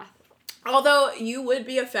path. Although you would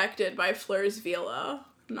be affected by Fleur's Vila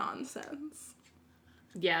nonsense.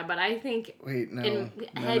 Yeah, but I think Wait, no. in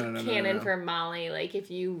No, head no, no, canon no. for Molly, like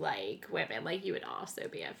if you like women, like you would also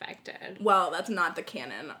be affected. Well, that's not the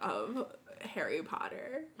canon of Harry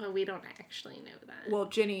Potter. Well, we don't actually know that. Well,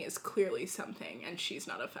 Ginny is clearly something, and she's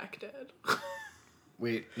not affected.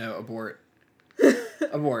 Wait, no, abort.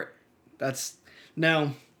 Abort. That's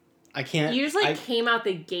no. I can't. You just like came out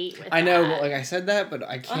the gate with I know, that. but like I said that, but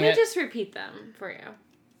I can't. Let me just repeat them for you.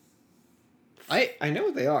 I know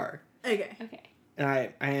what they are, Okay. Okay.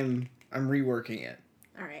 and I'm reworking it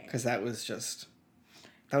All right. because that was just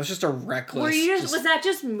a reckless. Were you was that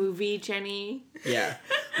just movie, Jenny? Yeah,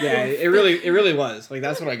 yeah. It really was. Like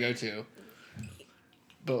that's what I go to.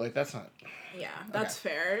 But like that's not. Yeah, that's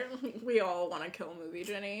fair. We all want to kill movie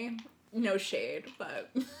Ginny. No shade, but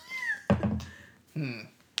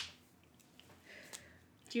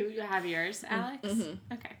Do you have yours, Alex?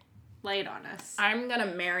 Mm-hmm. Okay. Lay it on us. I'm gonna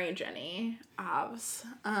marry Jenny Obs.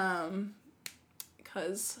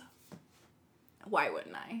 Because why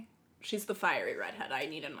wouldn't I? She's the fiery redhead I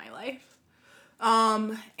need in my life.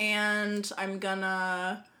 And I'm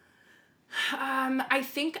gonna I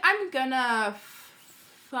think I'm gonna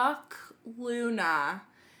fuck Luna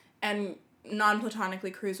and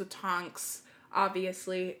non-platonically cruise with Tonks,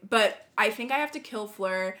 obviously. But I think I have to kill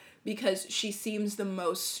Fleur because she seems the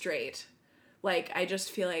most straight. Like, I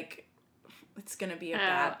just feel like it's gonna be a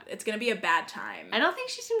bad time. I don't think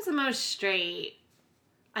she seems the most straight.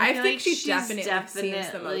 I feel think like she she's definitely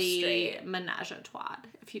seems the most straight. Menage a trois,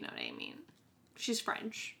 if you know what I mean. She's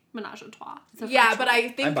French. Menage a trois. It's a Yeah, French but word. I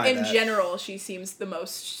think buy in that. general she seems the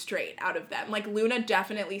most straight out of them. Like, Luna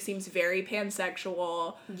definitely seems very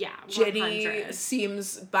pansexual. Yeah, Ginny 100.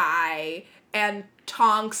 seems bi, and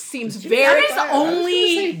Tonks seems That very. is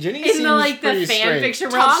only Ginny in the seems like the pretty fan straight. fiction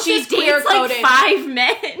world. Tonks She is dates like queer-coded. 5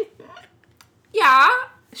 men. Yeah,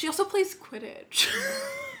 she also plays Quidditch.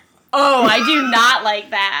 Oh, I do not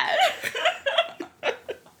like that.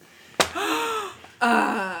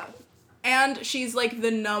 And she's like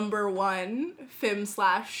the #1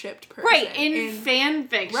 femme/shipped person. Right, in fan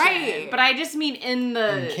fiction. Right. But I just mean in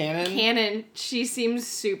the In canon? canon, she seems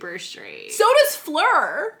super straight. So does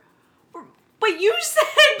Fleur. But you said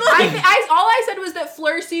like All I said was that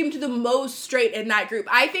Fleur seemed the most straight in that group.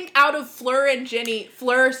 I think out of Fleur and Ginny,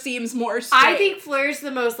 Fleur seems more straight. I think Fleur's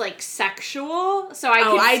the most like sexual, so I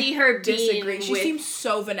could see her being disagree. She with seems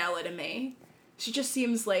so vanilla to me. She just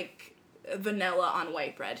seems like vanilla on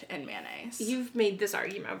white bread and mayonnaise. You've made this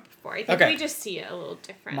argument before. I think Okay. we just see it a little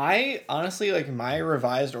different. My honestly, like my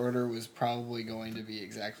revised order was probably going to be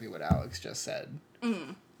exactly what Alex just said.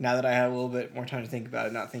 Now that I had a little bit more time to think about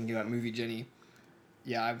it, not thinking about movie Ginny,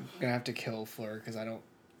 yeah, I'm gonna have to kill Fleur because I don't.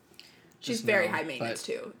 She's just very know, high maintenance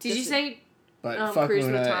but- too. Did you say? But fuck Cruise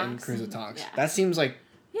with Luna Tonks? and Cruise with Tonks. Yeah. That seems like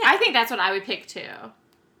Yeah, I think that's what I would pick too.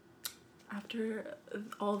 After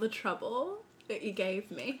all the trouble that you gave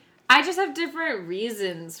me? I just have different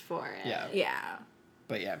reasons for it. yeah. Yeah.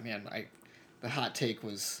 But yeah, man, the hot take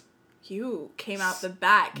was You came out the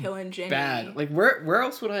bat killing Ginny. bad. Like where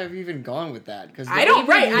else would I have even gone with that? Because I don't.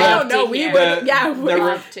 Right. I love don't know. to We hear. would. Yeah.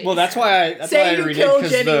 love to well, that's why I Say you redid kill 'cause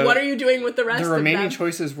Ginny. What are you doing with the rest the of remaining them?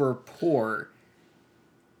 choices were poor.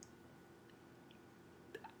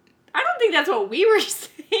 I don't think that's what we were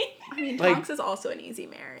saying. I mean, Like- Tonks is also an easy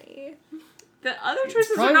marry. The other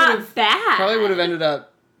choices Probably are not would've- bad. Probably would have ended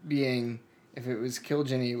up being, if it was kill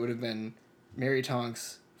Ginny, it would have been marry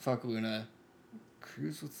Tonks, fuck Luna,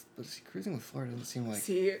 cruising with Fleur doesn't seem like...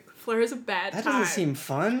 See, Fleur is a bad That time. doesn't seem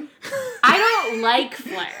fun. I don't like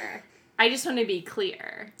Fleur. I just want to be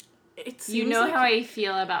clear. It You seems know like- how I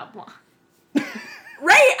feel about Blanc.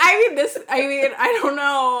 Right, I don't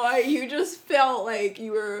know. You just felt like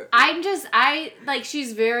you were...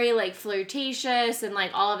 She's very, like, flirtatious and, like,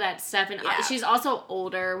 all of that stuff. And Yeah. she's also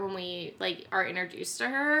older when we, like, are introduced to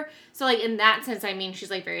her. So, like, in that sense, I mean, she's,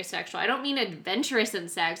 like, very sexual. I don't mean adventurous in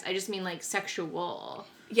sex. I just mean, like, sexual.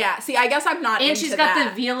 Yeah, see, I guess I'm not And into she's got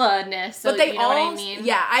that. the Vila-ness, so But they you know all, what I mean?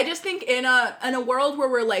 yeah, I just think in a world where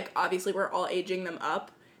we're, like, obviously we're all aging them up,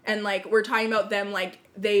 and, like, we're talking about them, like,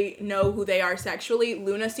 they know who they are sexually.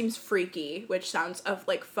 Luna seems freaky, which sounds of,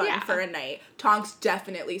 like, fun Yeah. for a night. Tonks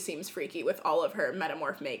definitely seems freaky with all of her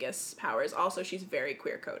Metamorph Magus powers. Also, she's very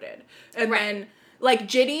queer-coded. And Right. then, like,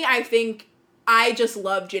 Ginny, I think, I just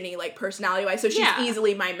love Ginny, like, personality-wise, so she's Yeah.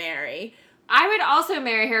 easily my Mary. I would also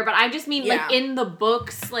marry her, but I just mean, Yeah. like, in the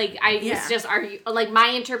books, like, it's just, like, my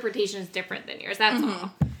interpretation is different than yours. That's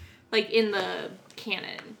all. Like, in the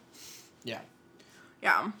canon. Yeah.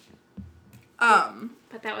 Yeah.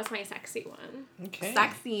 But that was my sexy one. Okay.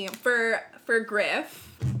 Sexy for Griff.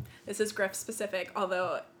 This is Griff specific,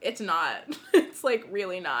 although it's not. It's like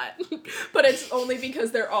really not. But it's only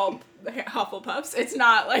because they're all Hufflepuffs. It's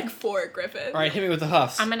not like for Griffin. All right, hit me with the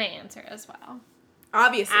huffs. I'm gonna answer as well.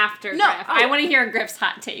 Obviously. After No, Griff. oh. I want to hear Griff's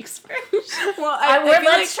hot takes first. Well, I feel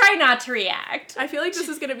Let's like, try not to react. I feel like this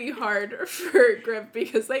is gonna be hard for Griff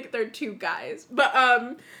because like they're two guys. But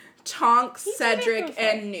Tonks, Cedric, go for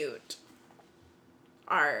and Newt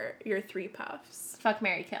are your three puffs. Fuck,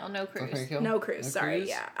 marry, kill. No cruise. Okay, kill. No cruise, sorry. cruise?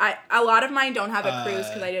 Yeah. A lot of mine don't have a cruise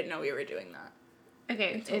because I didn't know we were doing that.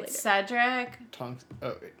 Okay, totally it's Cedric. Tonks.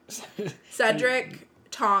 Oh, wait. Cedric,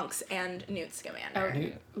 Tonks, and Newt Scamander.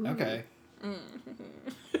 Newt? Okay.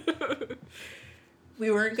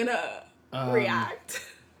 We weren't gonna react.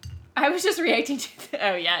 I was just reacting to...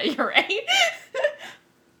 Oh, yeah, you're right.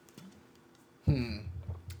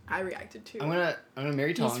 I reacted too. I'm gonna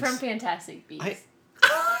marry Tonks. He's from Fantastic Beasts.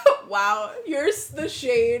 Wow, you're the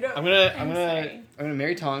shade. I'm sorry. gonna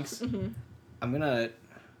marry Tonks. I'm gonna.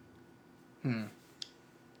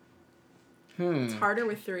 It's harder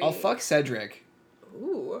with three. I'll fuck Cedric.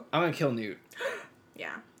 Ooh. I'm gonna kill Newt.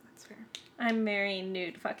 Yeah, that's fair. I'm marrying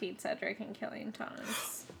Newt, fucking Cedric, and killing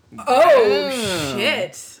Tonks. Oh, Damn.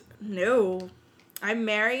 shit. No. I'm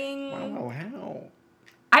marrying... Wow, how?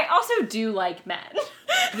 I also do like men.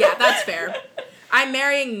 Yeah, that's fair. I'm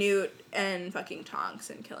marrying Newt and fucking Tonks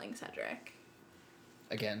and killing Cedric.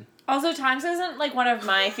 Again. Also, Tonks isn't, like, one of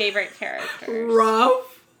my favorite characters.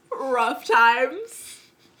 Rough times.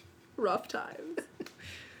 Rough times.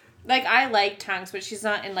 Like, I like Tonks, but she's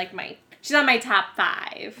not in, like, she's not my top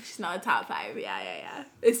 5. She's not a top 5. Yeah.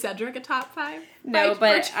 Is Cedric a top 5? No, By-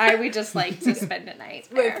 but for- I would just like to spend a night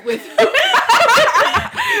there. with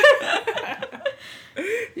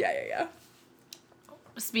yeah.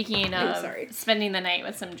 Speaking Oh, of sorry. spending the night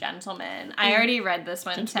with some gentlemen, I already read this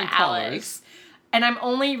one Gentlemen to callers. Alex, and I'm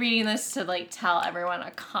only reading this to, like, tell everyone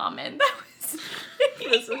a comment that was...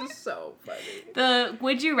 This is so funny. The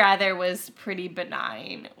Would You Rather was pretty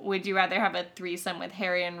benign. Would you rather have a threesome with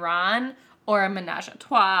Harry and Ron or a menage a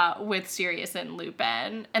trois with Sirius and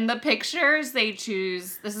Lupin? And the pictures they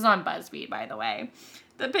choose, this is on BuzzFeed, by the way.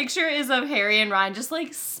 The picture is of Harry and Ron just,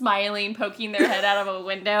 like, smiling, poking their head out of a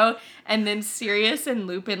window, and then Sirius and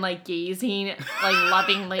Lupin, like, gazing, like,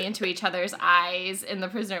 lovingly into each other's eyes in The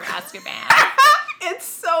Prisoner of Azkaban. It's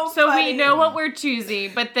so So funny. we know what we're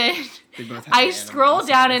choosing, but then They both have I animals scrolled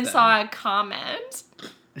down and with saw a comment.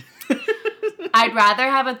 I'd rather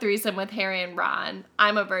have a threesome with Harry and Ron.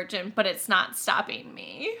 I'm a virgin, but it's not stopping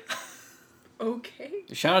me. Okay.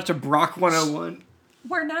 Shout out to Brock 101.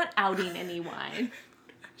 We're not outing anyone.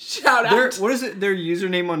 Shout Their out. what is it? Their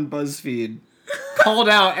username on BuzzFeed called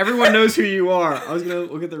out. Everyone knows who you are. I was gonna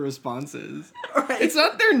look at the responses. Right. It's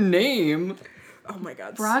not their name. Oh my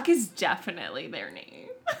god. Brock is definitely their name.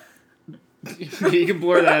 You can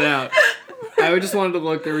blur that out. I just wanted to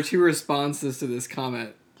look. There were 2 responses to this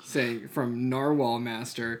comment saying from Narwhal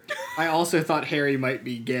Master. I also thought Harry might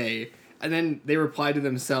be gay, and then they replied to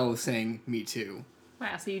themselves saying, "Me too."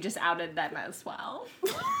 Wow, so you just outed them as well.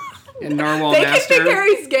 And Narwhal They Master. can think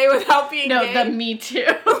Harry's gay without being No, gay. the me too.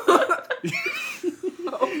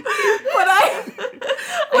 What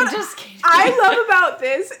I'm just kidding. I love about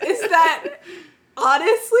this is that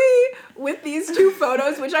honestly, with these two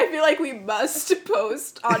photos, which I feel like we must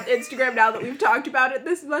post on Instagram now that we've talked about it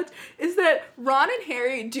this much, is that Ron and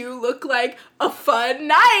Harry do look like a fun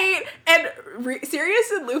night, and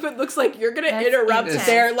Sirius and Lupin looks like you're gonna interrupt intense.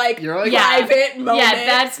 their You're like- private moment. Yeah,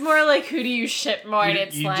 that's more like who do you ship more? And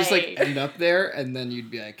it's you like, just like end up there, and then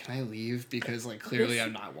you'd be like, "Can I leave?" Because like clearly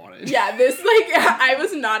I'm not wanted. Yeah, this, like, I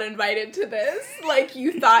was not invited to this. Like,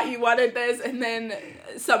 you thought you wanted this, and then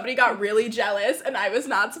somebody got really jealous, and I was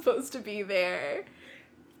not supposed to be there.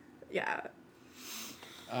 Yeah.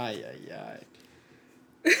 Ay, ay,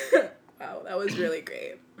 ay. Wow, that was really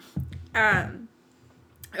great.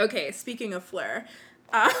 Okay, speaking of Fleur,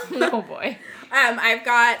 oh boy. I've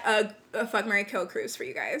got a Fuck, Marry, Kill cruise for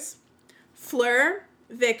you guys. Fleur,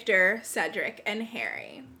 Victor, Cedric, and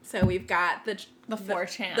Harry. So we've got the four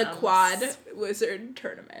champs. the quad wizard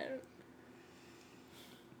tournament.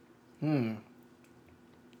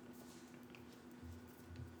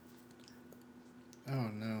 Oh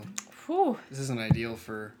no. Whew. This isn't ideal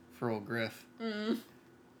for old Griff.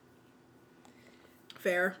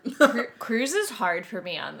 Fair. Cruise is hard for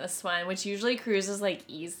me on this one, which usually cruise is like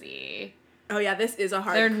easy. Oh yeah, this is a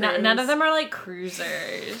hard They're cruise. none of them are like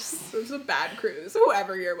cruisers. This is a bad cruise,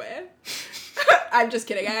 whoever you're with. I'm just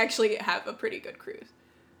kidding. I actually have a pretty good cruise.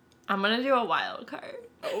 I'm gonna do a wild card.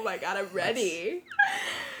 Oh my god, I'm ready.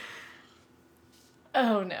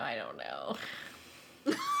 Oh no, I don't know.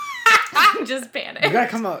 I'm just panicked. You gotta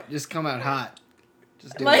come out hot.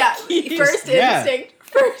 Just do Like- it. Yeah, first Yeah. instinct.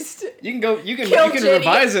 First. You can Kill Ginny.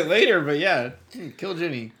 revise it later, but yeah, kill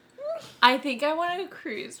Ginny. I think I want to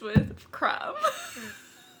cruise with Crumb.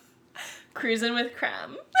 Cruising with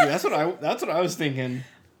Crumb. Dude, that's what I was thinking.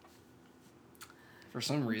 For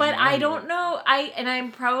some reason. But I don't know.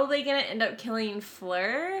 I'm probably gonna end up killing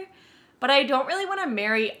Fleur, but I don't really want to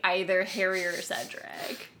marry either Harry or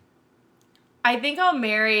Cedric. I think I'll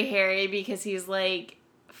marry Harry because he's like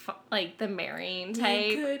the marrying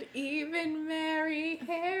type. You could even marry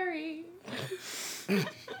Harry.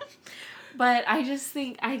 But I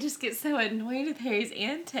just get so annoyed with Harry's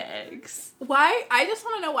antics. Why? I just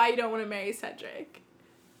want to know why you don't want to marry Cedric.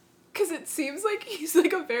 Because it seems like he's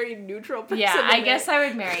like a very neutral person. Yeah, I in guess it. I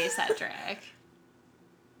would marry Cedric.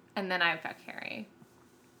 And then I'd fuck Harry.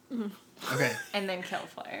 Okay. And then kill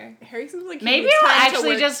Fleur. Harry seems like he Maybe needs I'll time to actually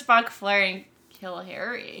work- just fuck Fleur and kill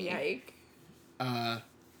Harry. Yike.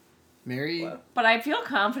 Mary. What? But I feel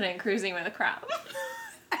confident cruising with a crowd.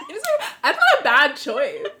 That's not a bad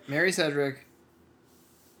choice. Mary Cedric.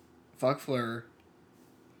 Fuck Fleur.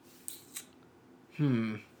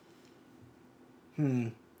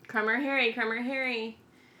 Crumb or Harry.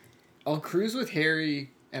 I'll cruise with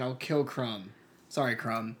Harry and I'll kill Crumb. Sorry,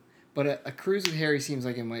 Crumb. But a cruise with Harry seems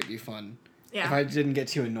like it might be fun. Yeah. If I didn't get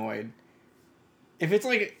too annoyed. If it's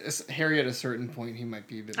like Harry at a certain point, he might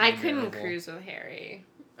be a bit more I couldn't bearable. cruise with Harry.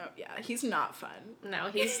 Oh yeah, he's not fun. No,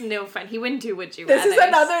 he's no fun. He wouldn't do what you This is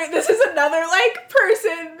another like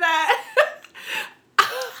person that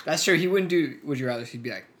That's true. He wouldn't do Would You Rather. He'd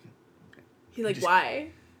be like, he's like, Just- why?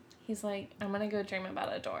 He's like, I'm gonna go dream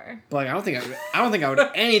about a door. but like, I don't think I would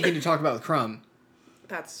have anything to talk about with Crumb.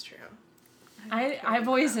 That's true. I've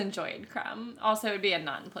always enjoyed Crumb. Also, it would be a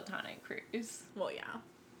non-platonic cruise. Well, yeah,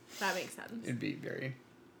 that makes sense. It'd be very,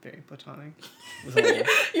 very platonic. With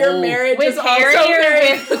all- Your all- marriage With is Harry also or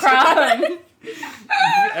very with Crumb?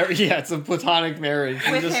 Yeah, it's a platonic marriage.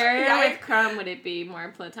 You With just- Harry or Yeah. with Crumb, would it be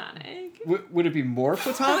more platonic? Would it be more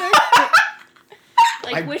platonic?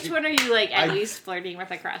 Like, which one are you, like, at I- least flirting with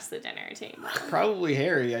across the dinner table? Probably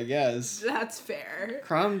Harry, I guess. That's fair.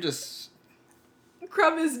 Crumb just...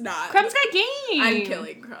 Crumb is not. Crumb's got game! I'm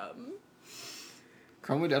killing Crumb.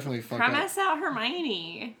 Crumb would definitely fuck Crumb up. asked out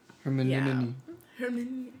Hermione. Hermione.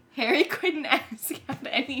 Harry couldn't ask out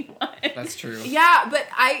anyone. That's true. Yeah,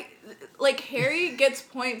 but Harry gets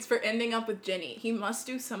points for ending up with Ginny. He must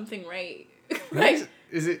do something right. Right?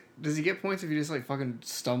 Does he get points if he just like fucking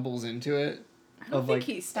stumbles into it? I don't think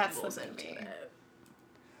he that's stumbles the into movie. it.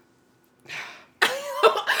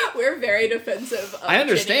 We're very defensive of I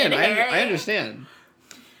understand. Ginny and Harry. I understand.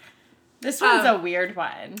 This one's a weird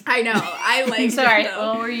one. I know. I like Sorry, it, though.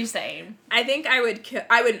 what were you saying? I think I would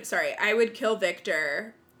kill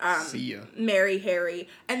Victor. See ya. Marry Harry.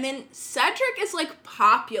 And then Cedric is like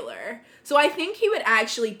popular. So I think he would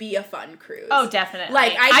actually be a fun cruise. Oh, definitely.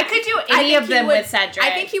 Like I could do any of them with Cedric.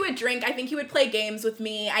 I think he would drink. I think he would play games with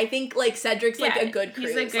me. I think like Cedric's like Yeah, a good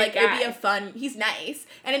he's cruise. a good like it'd be guy. a fun. He's nice,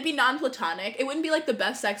 and it'd be non-platonic. It wouldn't be like the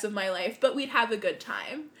best sex of my life, but we'd have a good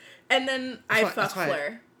time. And then I'd fuck that's why-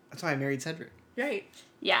 Fleur. That's why I married Cedric. Right.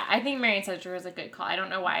 Yeah, I think marrying Cedric was a good call. I don't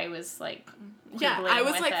know why I was like. Yeah, quibbling I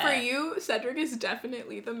was with like, it. for you, Cedric is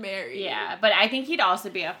definitely the Mary. Yeah, but I think he'd also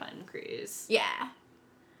be a fun cruise. Yeah.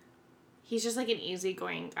 He's just like an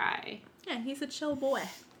easygoing guy. Yeah, he's a chill boy.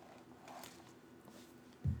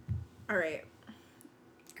 All right.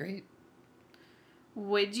 Great.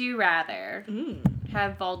 Would you rather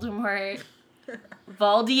have Voldemort,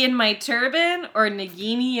 Valdi in my turban, or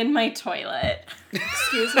Nagini in my toilet?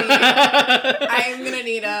 Excuse me. I'm gonna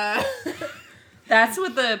need a... That's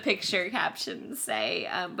what the picture captions say.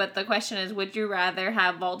 But the question is, would you rather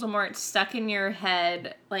have Voldemort stuck in your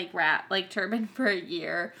head like turban for a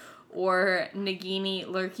year, or Nagini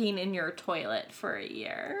lurking in your toilet for a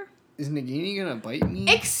year? Is Nagini gonna bite me?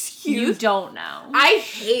 You don't know. I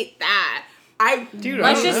hate that. Dude,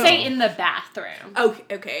 Let's I don't just know. say in the bathroom.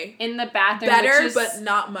 Okay. In the bathroom, Better, which is, but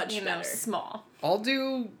not much better. small. I'll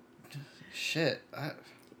do... Shit.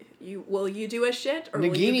 Will you do a shit, or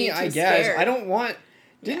will you be Nagini, too I guess. scared? I don't want...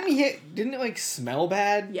 Didn't it like smell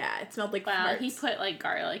bad? Yeah, it smelled like Well, farts. he put like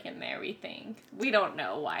garlic in there. We think we don't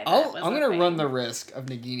know why. I'm That was gonna a thing. run the risk of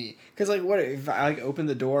Nagini, because like, what if I like open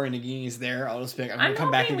the door and Nagini's there? I'll just be like, I'm gonna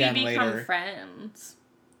come back again we become later. friends.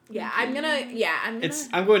 Yeah, I'm going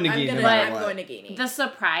Nagini no matter what. going Nagini. The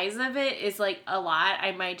surprise of it is like a lot.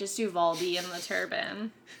 I might just do Valdi in the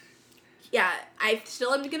turban. Yeah, I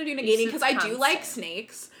still am gonna do It's Nagini because I do constant. like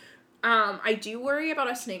snakes. I do worry about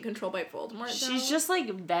a snake controlled by Voldemort. She's though. just like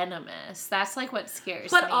venomous. That's like what scares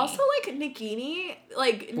But me. also, like, Nagini,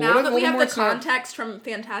 like, But now what if that we have the Voldemort's not- context from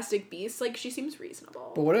Fantastic Beasts, like, she seems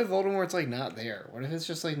reasonable. But what if Voldemort's like not there? What if it's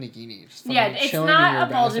just like Nagini? Just yeah, fucking it's chilling in not your a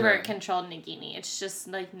bathroom? Voldemort controlled Nagini. It's just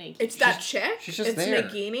like Nagini. It's that chick? She's just it's there.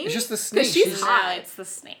 Nagini? It's just the snake. she's hot. No, it's the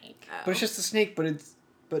snake. Oh. But it's just the snake. But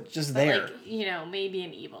just But, there. like, maybe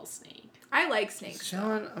an evil snake. I like snakes.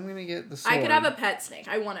 Sean, I'm gonna get the sword. I could have a pet snake.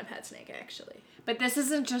 I want a pet snake, actually. But this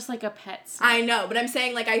isn't just like a pet snake. I know, but I'm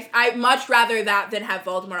saying, like, I much rather that than have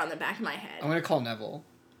Voldemort on the back of my head. I'm gonna call Neville,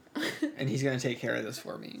 and he's gonna take care of this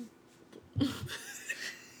for me.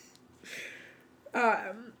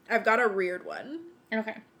 I've got a weird one.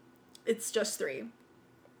 Okay. It's just 3.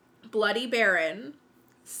 Bloody Baron,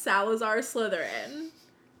 Salazar Slytherin,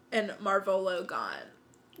 and Marvolo Gaunt.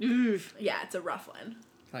 Oof. Yeah, it's a rough one.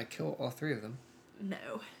 Can I kill all 3 of them?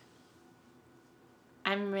 No.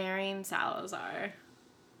 I'm marrying Salazar.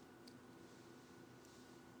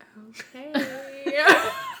 Okay.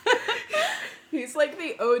 He's like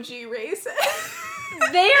the OG racist.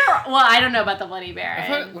 Well, I don't know about the Bloody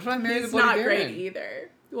Baron. What if I marry the He's Bloody not Baron? great either.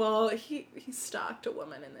 Well, he stalked a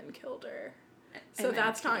woman and then killed her. So And then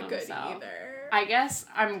that's not killed good himself. either. I guess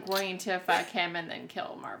I'm going to fuck him and then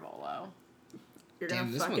kill Marvolo. You're Damn,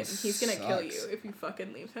 gonna this fucking. one He's gonna kill you sucks. if you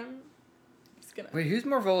fucking leave him. He's gonna. Wait, who's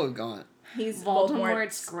Marvolo Gaunt? He's Voldemort's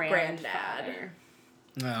Voldemort's granddad. granddad.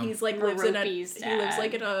 No. He's like lives in a Merope's he lives dad.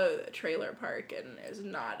 like in a trailer park and is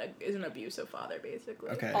an abusive father basically.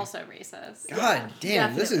 Okay. Also racist. God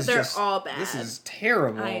damn, this definitely. is They're just all bad. This is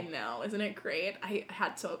terrible. I know, isn't it great? I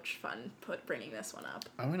had so much fun bringing this one up.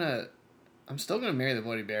 I'm still gonna marry the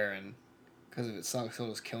Bloody Baron, because if it sucks, he'll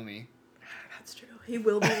just kill me. That's true. He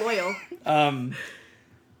will be loyal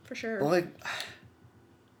for sure. But like,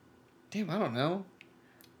 damn, I don't know.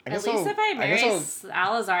 At least if I marry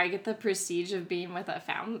Salazar, I get the prestige of being with a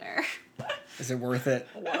founder. Is it worth it?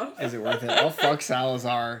 Whoa. Is it worth it? I'll fuck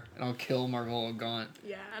Salazar and I'll kill Marvolo Gaunt.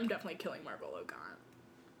 Yeah, I'm definitely killing Marvolo Gaunt.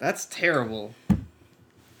 That's terrible.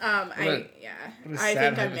 I a think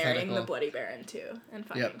sad I'm marrying the hypothetical. Bloody Baron too and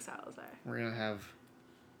fucking Yep. Salazar. We're gonna have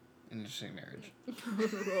an interesting marriage.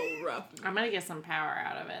 Real rough I'm gonna get some power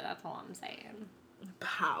out of it. That's all I'm saying.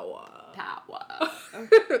 power. Power.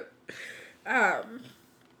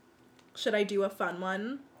 Should I do a fun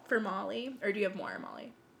one for Molly, or do you have more,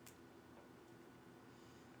 Molly?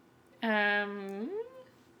 I'm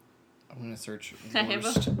gonna search worst I have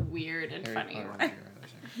a weird and Harry funny Potter one.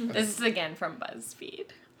 movie. This is again from BuzzFeed.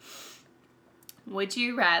 Would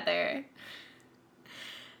you rather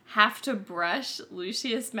have to brush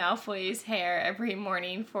Lucius Malfoy's hair every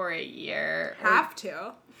morning for a year? or- Have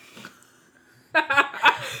to.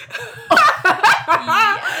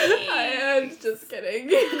 I'm just kidding.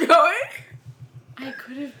 Keep going. I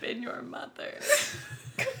could have been your mother.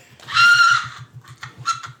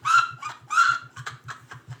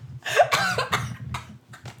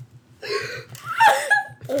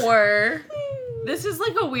 Or, this is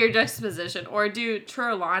like a weird juxtaposition, or do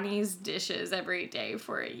Trelawney's dishes every day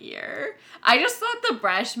for a year. I just thought the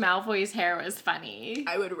brush Malfoy's hair was funny.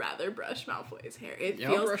 I would rather brush Malfoy's hair. It Yeah,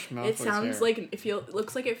 I'll feels. brush It Malfoy's sounds hair. like it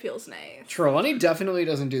looks like it feels nice. Trelawney definitely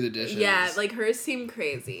doesn't do the dishes. Yeah, like hers seem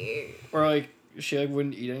crazy. Or like she like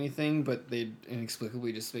wouldn't eat anything, but they'd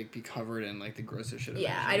inexplicably just like be covered in like the grossest shit.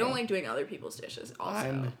 Yeah, I don't like doing other people's dishes. Also,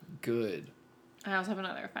 I'm good. I also have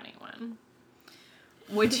another funny one.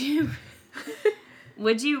 Would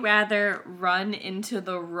you rather run into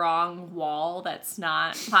the wrong wall that's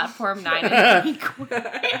not platform 9 and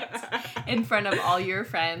 3/4 in front of all your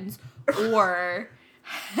friends, or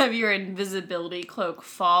have your invisibility cloak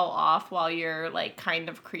fall off while you're like kind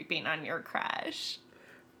of creeping on your crush?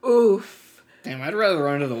 Oof. Damn, I'd rather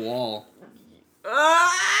run into the wall.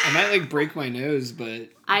 I might like break my nose, but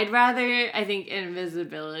I'd rather, I think,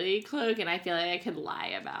 invisibility cloak, and I feel like I could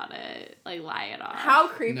lie about it. Like, lie it off. How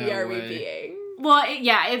creepy No are we way. being? Well,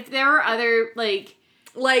 yeah, if there were other, like,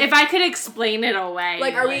 if I could explain it away.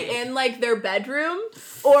 Like, are we in, like, their bedroom?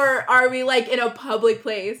 Or are we, like, in a public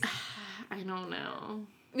place? I don't know.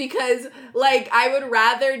 Because, like, I would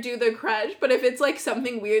rather do the crush, but if it's, like,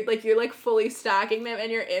 something weird, like, you're, like, fully stalking them and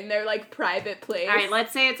you're in their, like, private place. Alright,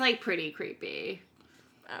 let's say it's, like, pretty creepy.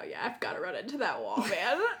 Oh, yeah, I've gotta run into that wall,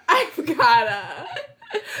 man. I've gotta.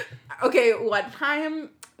 Okay, one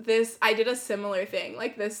time, I did a similar thing,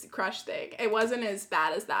 like this crush thing. It wasn't as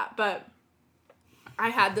bad as that, but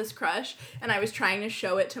I had this crush, and I was trying to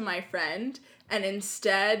show it to my friend, and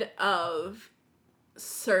instead of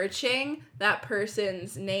searching that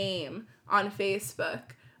person's name on Facebook,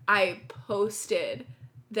 I posted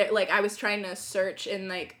that, like, I was trying to search in,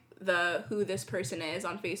 like, who this person is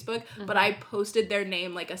on Facebook, but I posted their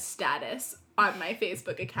name like a status on my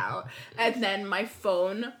Facebook account, and then my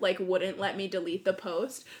phone like wouldn't let me delete the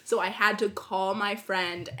post, so I had to call my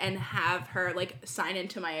friend and have her like sign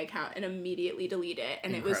into my account and immediately delete it,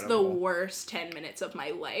 and it was the Incredible. worst 10 minutes of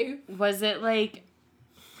my life. Was it, like,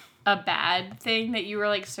 a bad thing that you were,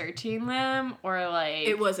 like, searching them? Or, like...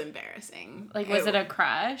 It was embarrassing. Like, was it a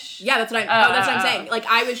crush? Yeah, that's what I'm saying. Like,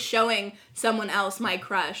 I was showing someone else my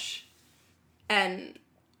crush, and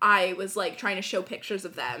I was, like, trying to show pictures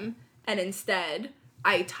of them, and instead,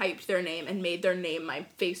 I typed their name and made their name my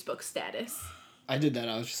Facebook status. I did that.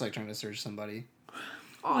 I was just like trying to search somebody.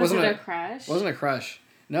 Was it Wasn't a crush? Wasn't a crush.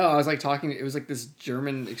 No, I was like talking. It was like this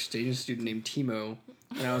German exchange student named Timo,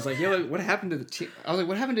 and I was like, "Yo, like, what happened to the?" I was like,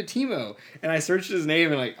 "What happened to Timo?" And I searched his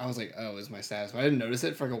name, and like, I was like, "Oh, it was my status." But I didn't notice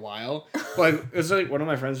it for like a while. But like, it was like one of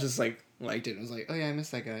my friends just like liked it and was like, "Oh yeah, I miss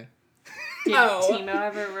that guy." Did Oh. Timo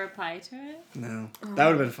ever reply to it? No, that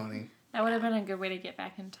would have been funny. That would have been a good way to get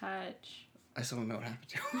back in touch. I still don't know what happened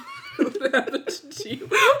to him. What happened to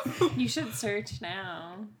Timo? You should search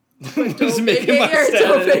now. Just making my Don't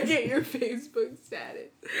status. make it your Facebook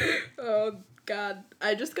status. Oh, God.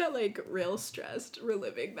 I just got, like, real stressed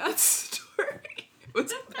reliving that story. It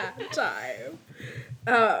was a bad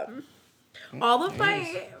time. All of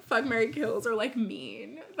my Fuck, Marry, Kills are, like,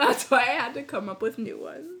 mean. That's why I had to come up with new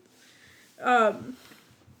ones.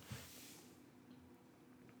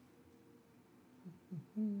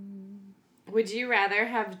 Would you rather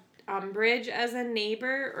have Umbridge as a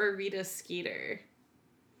neighbor or Rita Skeeter?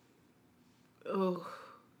 Oh,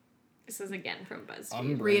 This is again from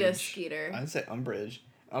BuzzFeed. Umbridge. Rita Skeeter. I'd say Umbridge.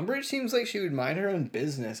 Umbridge seems like she would mind her own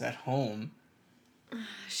business at home.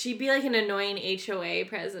 She'd be like an annoying HOA But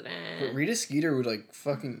president. Rita Skeeter would like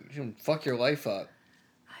she would fuck your life up.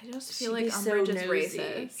 I just feel She'd like be so Umbridge is nosy.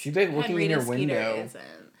 racist. She'd be like looking and in Rita your Skeeter window. isn't.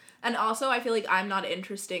 And also, I feel like I'm not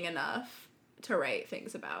interesting enough to write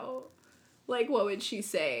things about. Like, what would she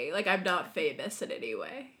say? Like, I'm not famous in any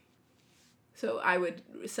way. So I would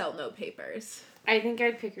sell no papers. I think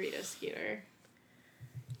I'd pick Rita Skeeter.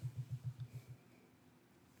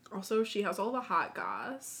 Also, she has all the hot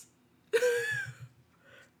goss.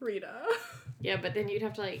 Rita. Yeah, but then you'd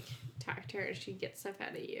have to like talk to her and she'd get stuff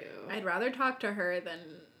out of you. I'd rather talk to her than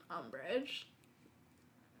Umbridge.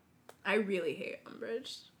 I really hate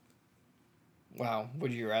Umbridge. Wow,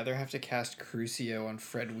 would you rather have to cast Crucio on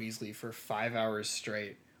Fred Weasley for 5 hours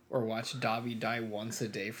straight, or watch Dobby die once a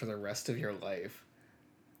day for the rest of your life?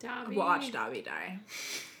 Dobby. Watch Dobby die.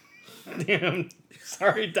 Damn,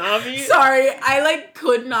 sorry, Dobby. Sorry, I like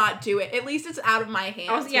could not do it. At least it's out of my hands.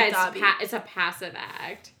 Also, yeah, with Dobby. it's a passive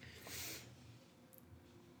act.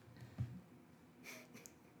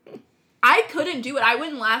 I couldn't do it. I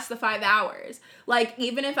wouldn't last the 5 hours. Like,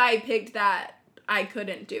 even if I picked that, I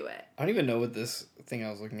couldn't do it. I don't even know what this thing I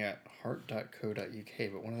was looking at,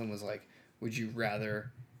 heart.co.uk, but one of them was like, would you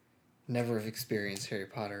rather never have experienced Harry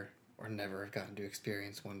Potter or never have gotten to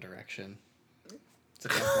experience One Direction? It's a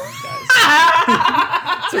tough one,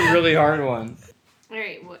 guys. It's a really hard one. All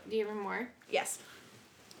right, what do you have more? Yes.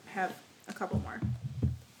 I have a couple more.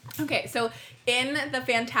 Okay, so in the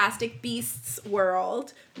Fantastic Beasts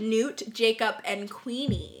world, Newt, Jacob, and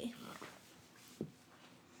Queenie.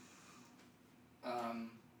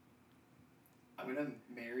 I'm gonna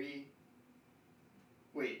marry.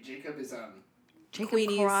 Wait, Jacob is Jacob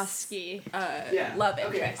Queenie's, Kowalski. love Okay,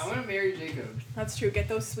 interest. I'm gonna marry Jacob, That's true. Get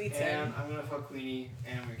those sweets and in. I'm gonna fuck Queenie,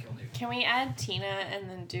 and I'm gonna kill Jacob. Can we add Tina and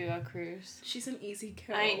then do a cruise? She's an easy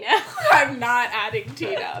kill. I know. I'm not adding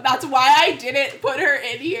Tina. That's why I didn't put her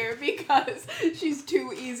in here, because she's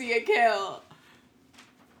too easy a kill.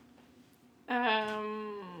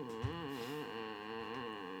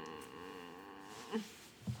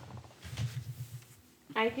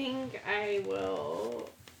 I think I will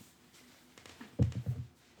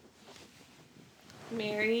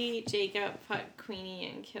marry Jacob, fuck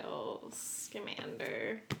Queenie, and kill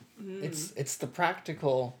Scamander. It's the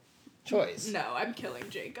practical choice. No, I'm killing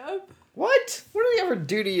Jacob. What? What did he ever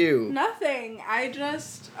do to you? Nothing. I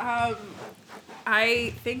just,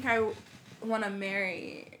 I think I want to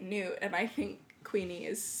marry Newt, and I think Queenie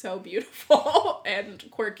is so beautiful and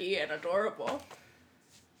quirky and adorable.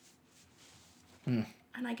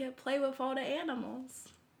 And I get to play with all the animals.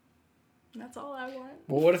 That's all I want.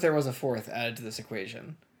 Well, what if there was a fourth added to this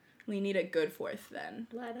equation? We need a good fourth then.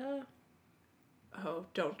 Letta. Oh,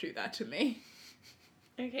 don't do that to me.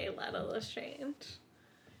 Okay, Letta Lestrange.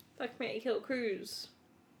 Fuck, Mary, kill Cruz.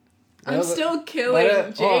 I'm still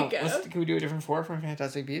killing Jacob. Can we do a different four from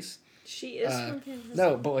Fantastic Beasts? She is from Kansas.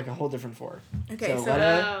 No, but like a whole different four. Okay,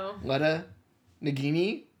 so Letta,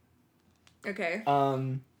 Nagini, okay.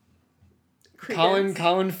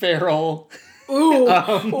 Colin Farrell. Ooh,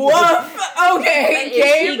 woof. Okay, Is he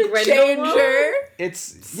game Grindelwald? changer.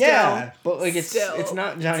 It's yeah, but like it's Still.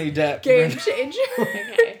 not Johnny Depp. Game changer.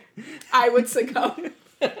 Okay. I would succumb.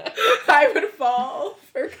 I would fall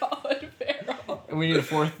for Colin Farrell. And we need a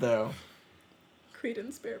fourth though.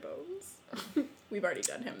 Credence Barebones. We've already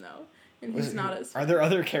done him though, and he's not as. Are there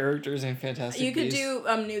other characters in Fantastic You could Beasts? do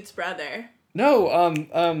Newt's brother, No,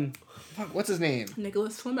 fuck, what's his name?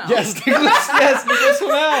 Nicholas Flamel. Yes, Nicholas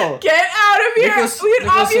Flamel. Get out of here! Nicholas- We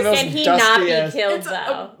Nicholas obviously. Flamel's Can he dusty not be ass. killed, It's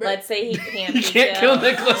though? Let's say he can't be You can't kill killed.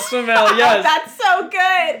 Nicholas Flamel. Yes. That's so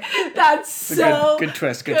good. That's It's a so good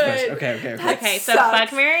twist. Good good. twist. Okay. That Okay, so sucks.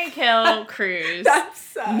 fuck, Mary, kill Cruz. That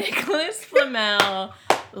sucks. Nicholas Flamel,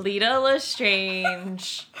 Lita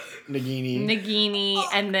Lestrange, Nagini.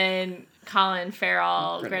 and then Colin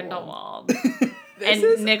Farrell, Grindelwald. This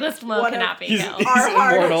is And Nicholas Flamel one of- cannot be He's- killed. Our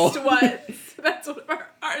immortal. hardest ones. That's one of our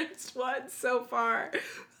hardest ones so far.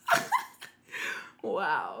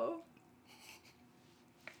 Wow.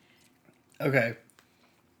 Okay.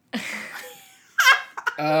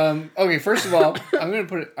 Okay. First of all, I'm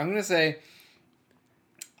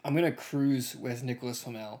gonna cruise with Nicholas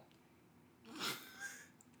Flamel.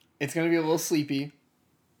 It's gonna be a little sleepy,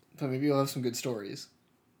 but maybe you'll have some good stories.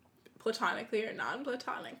 Platonically or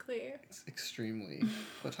non-platonically? It's extremely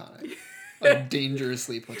platonic, like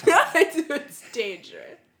dangerously platonic. It's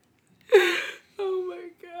dangerous. Oh my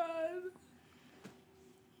god.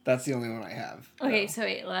 That's the only one I have. Okay, though. so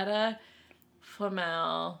wait, Letta,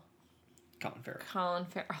 Flamel, Colin Farrell. Colin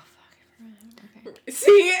Farrell. Oh, fuck, I forgot. Okay.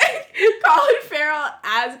 See, Colin Farrell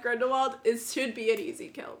as Grindelwald should be an easy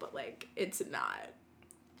kill, but like it's not.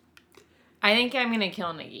 I think I'm gonna kill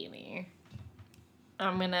Nagini.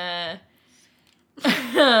 I'm gonna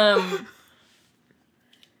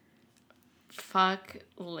fuck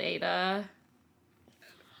Leda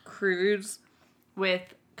Cruz with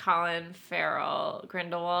Colin Farrell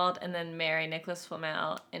Grindelwald, and then marry Nicholas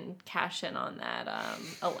Flamel and cash in on that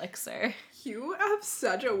elixir. You have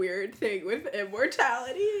such a weird thing with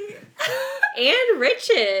immortality. And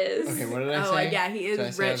riches. Okay, what did I Oh, say? yeah, he Did I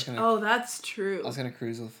is say I was rich. gonna- Oh, that's true. I was gonna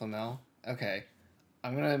cruise with Flamel. Okay,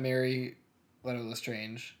 I'm gonna marry Letta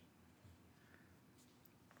Lestrange.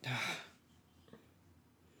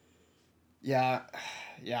 yeah.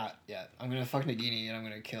 I'm gonna fuck Nagini and I'm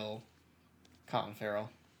gonna kill Colin Farrell.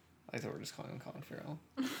 I thought we were just calling him Colin Farrell.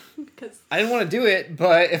 Because I didn't want to do it,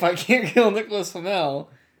 but if I can't kill Nicholas Flamel,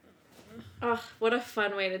 Oh, what a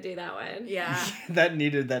fun way to do that one. yeah, that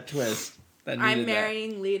needed that twist. That needed I'm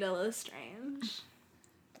marrying Lita Lestrange.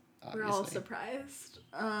 that, We're all obviously. surprised.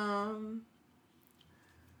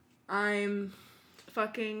 I'm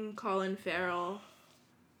fucking Colin Farrell.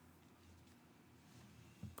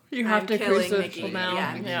 You I'm killing Nagini. Flamel. Yeah,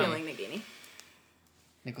 I'm Yeah. killing Nagini.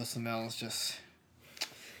 Nicholas Flamel is just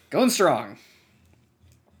going strong.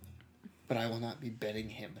 But I will not be betting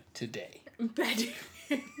him today. Betting.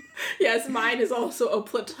 Yes, mine is also a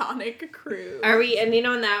platonic crew. Are we ending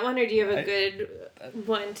on that one, or do you have a I- good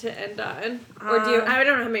one to end on? Or do you? I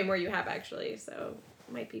don't know how many more you have actually, so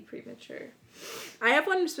it might be premature. I have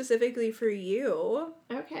one specifically for you,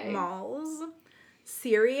 Okay. Malls.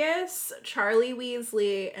 Sirius, Charlie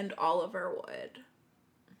Weasley, and Oliver Wood.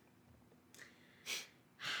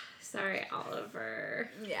 Sorry, Oliver.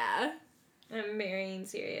 Yeah. I'm marrying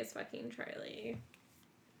serious fucking Charlie.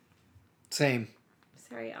 Same.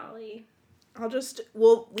 Sorry, Ollie. We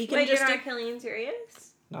can Wait, just you're do, not killing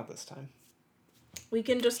Sirius? Not this time. we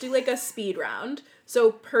can just do like a speed round.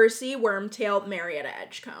 So Percy, Wormtail, Marietta,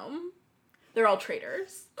 Edgecombe. They're all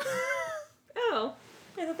traitors. Oh,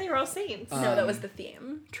 I thought they were all saints. No, that was the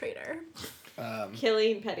theme. Traitor.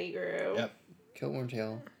 Killing Pettigrew. Yep. Kill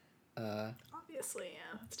Wormtail. Obviously,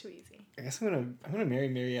 yeah. That's too easy. I guess I'm gonna marry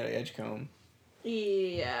Marietta Edgecombe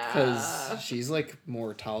Yeah. because she's like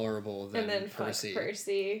more tolerable than and then Percy. fuck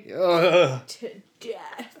Percy. Ugh. To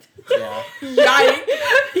death. Yeah. Yikes.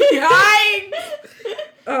 Yikes.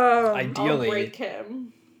 Ideally. I'll break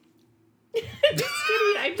him. Just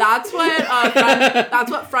kidding. That's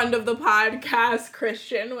what friend of the podcast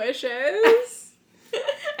Christian wishes.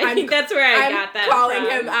 I think that's where I got that calling from.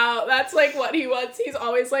 him out. That's like what he wants. He's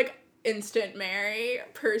always like instant marry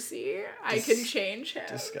Percy. I can change him.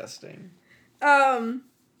 Disgusting.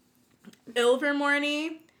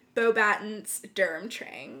 Ilvermorny, Beauxbatons,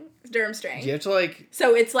 Durmstrang. Do you have to like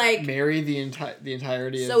So it's like marry the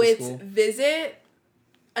entirety so of the it's school? visit,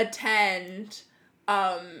 attend,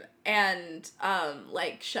 and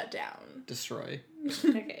like shut down. Destroy.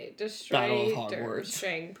 Okay, Battle destroy of Hogwarts.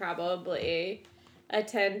 Durmstrang, probably.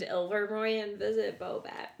 Attend Ilvermorny and visit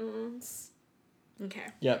Beauxbatons. Okay.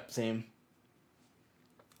 Yep, same.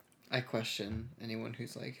 I question anyone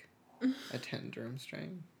who's like attend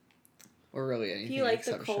Durmstrang. Or really anything you like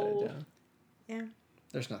the except shut it cold? down. Yeah.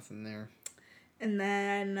 There's nothing there. And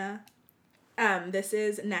then this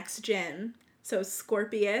is next gen. So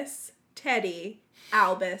Scorpius, Teddy,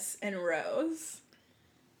 Albus, and Rose.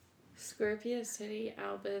 Scorpius, City,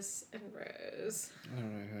 Albus, and Rose. I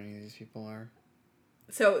don't know who any of these people are.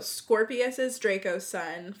 So Scorpius is Draco's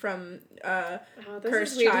son from Oh, this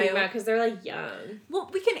Cursed is weird Child. about because they're like young. Well,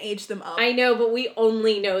 we can age them up. I know, but we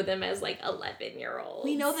only know them as like 11-year-olds.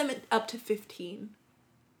 We know them up to 15.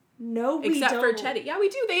 No, we Except don't. for Teddy. Yeah, we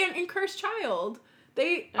do. They in Cursed Child.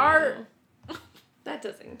 They are... That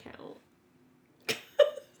doesn't count.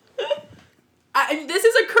 And this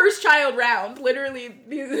is a Cursed Child round. Literally,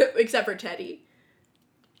 except for Teddy.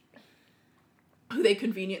 Who they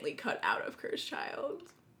conveniently cut out of Cursed Child.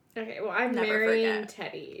 Okay, well, I'm Never marrying forget.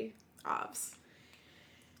 Teddy. Obs.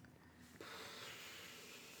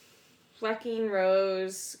 Fucking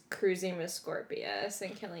Rose, cruising with Scorpius,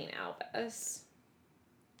 and killing Albus.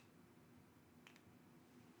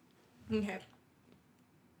 Okay.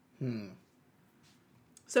 Hmm.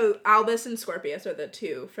 So Albus and Scorpius are the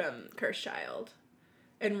two from Cursed Child.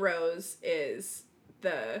 And Rose is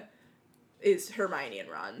Hermione and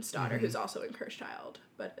Ron's daughter, who's also in Cursed Child,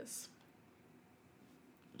 but is...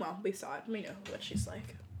 Well, we saw it. We know what she's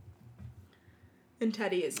like. And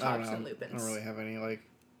Teddy is I don't Tonks know. and I Lupin's. don't really have any, like...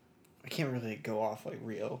 I can't really go off, like,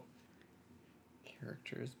 real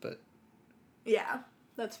characters, but... Yeah,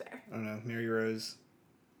 that's fair. I don't know. Mary Rose.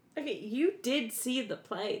 Okay, you did see the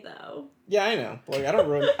play, though. Yeah, I know. But, like, I don't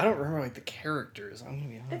remember, like, the characters. I'm gonna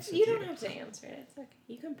be honest with You don't have to answer it. It's okay.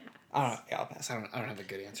 You can pass. I don't know. Yeah, I'll pass. I don't have a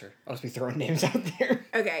good answer. I'll just be throwing names out there.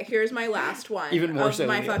 Okay, here's my last one. Even more of so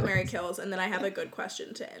my than the fuck, other marry, ones. kills, and then I have a good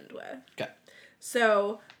question to end with. Okay.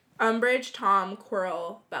 So, Umbridge, Tom,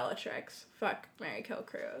 Quirrell, Bellatrix. Fuck, marry, kill,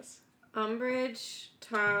 Cruise. Umbridge,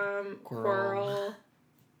 Tom, Quirrell. Quirrell,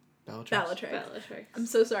 Bellatrix. Bellatrix. I'm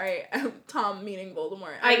so sorry. Tom meaning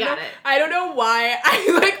Voldemort. I don't got know- it. I don't know why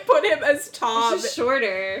I like put him as Tom. It's just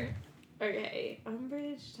shorter. Okay.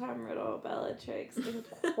 Umbridge, Tom Riddle, Bellatrix, and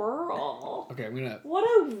Quirrell. Okay, I'm What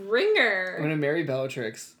a ringer. gonna marry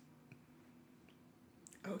Bellatrix.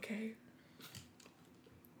 Okay.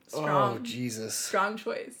 Oh, Strong. Jesus. Strong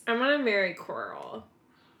choice. I'm gonna marry Quirrell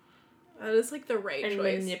That is like the right and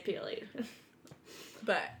choice. manipulate.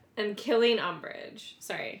 But And killing Umbridge.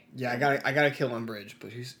 Sorry. Yeah, I gotta kill Umbridge,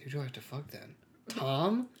 but who do I have to fuck then?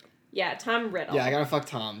 Tom? Yeah, Tom Riddle. Yeah, I gotta fuck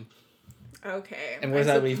Tom. okay. And what does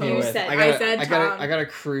that leave me suppose- with? said- I said Tom. I gotta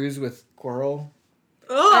cruise with Quirrell.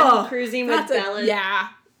 Ugh, I'm cruising with that's a- Bellatrix. Yeah.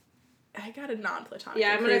 I got a non-platonic. Yeah,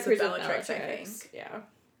 I'm gonna cruise with Bellatrix, Bellatrix. Yeah.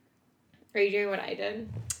 Are you doing what I did?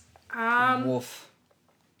 I think. Wolf.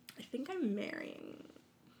 I think I'm marrying.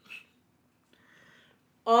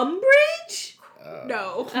 Umbridge?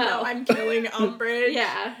 No, Oh. no, I'm killing Umbridge.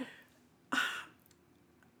 Yeah.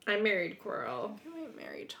 I married Quirrell. I might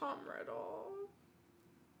marry Tom Riddle.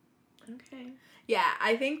 Okay. Yeah,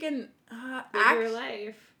 I think in Live your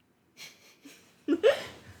life.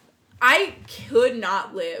 I could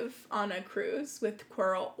not live on a cruise with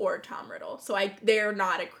Quirrell or Tom Riddle, so they're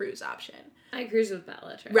not a cruise option. I cruise with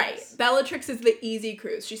Bellatrix. Right, Bellatrix is the easy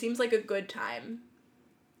cruise. She seems like a good time.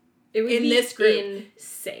 It would in be this group.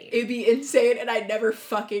 insane. It'd be insane, and I'd never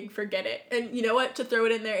fucking forget it. And you know what? To throw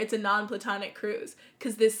it in there, it's a non-platonic cruise.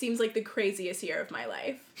 Because this seems like the craziest year of my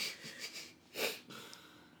life.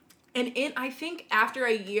 And I think after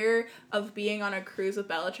a year of being on a cruise with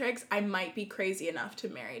Bellatrix, I might be crazy enough to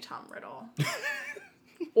marry Tom Riddle.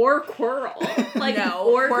 Or Quirrell. Like, No,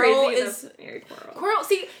 or Quirrell crazy is- enough to marry Quirrell. Quirrell,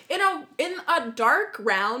 see, in a dark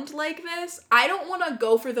round like this, I don't want to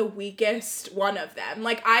go for the weakest one of them.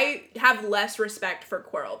 Like, I have less respect for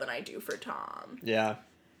Quirrell than I do for Tom. Yeah.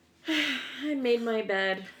 I made my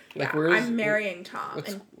bed. Like, Yeah, I'm marrying Tom.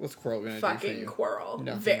 What's Quirrell gonna do for Fucking you? Quirrell.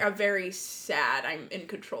 Nothing. A very sad. I'm in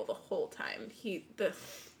control the whole time. God,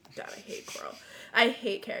 I hate Quirrell. I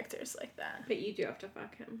hate characters like that. But you do have to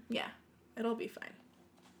fuck him. Yeah, it'll be fine.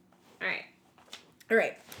 Alright. All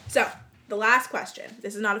right. So the last question.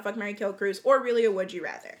 This is not a fuck, marry, kill cruise, or really a would you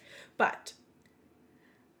rather, but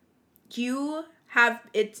you have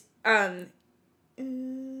it.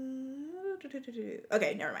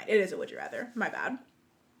 Okay, never mind. It is a would you rather. My bad.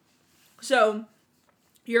 So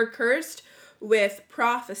you're cursed with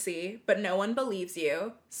prophecy, but no one believes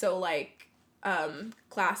you. So like,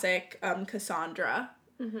 classic Cassandra.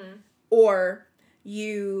 Mm-hmm. Or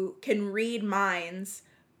you can read minds,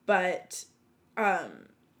 but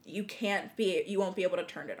you won't be able to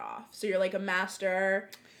turn it off. So you're like a master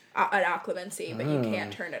at occlumency, but you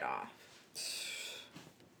can't turn it off.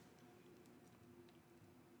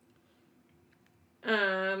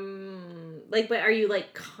 Like, but are you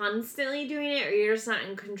like constantly doing it, or you're just not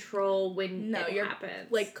in control when it you're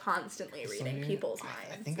happens? like constantly reading So people's I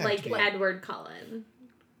minds. think like I'd be Edward Cullen.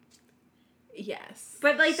 Yes.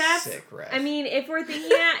 But like that's, sick, Ref. I mean, if we're thinking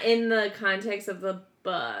that in the context of the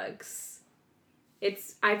books,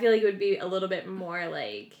 I feel like it would be a little bit more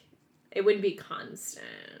like, it wouldn't be constant.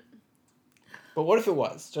 But what if it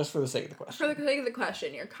was, just for the sake of the question? For the sake of the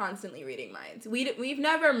question, you're constantly reading minds. We've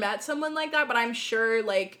never met someone like that, but I'm sure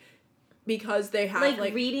like because they have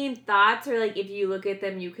Like reading thoughts, or like if you look at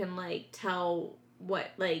them, you can like tell what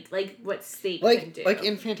like what state can do. Like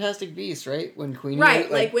in Fantastic Beasts, right? When Queenie right,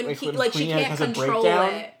 like when she Queenie can't has a control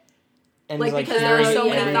breakdown, it. and Like, like because there are so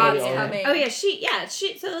many everybody thoughts all- coming. Oh yeah, she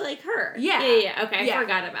so like her. Yeah. Okay, Yeah. I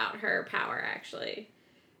forgot about her power actually.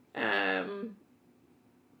 I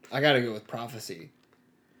gotta go with prophecy.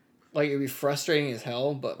 Like it'd be frustrating as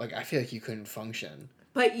hell, but like I feel like you couldn't function.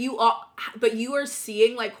 But you are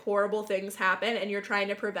seeing like horrible things happen, and you're trying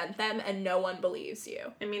to prevent them, and no one believes you.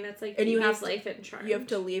 I mean, that's like And you Phoebe's have to- life in charge. You have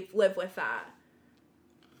to live with that.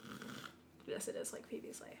 Yes, it is like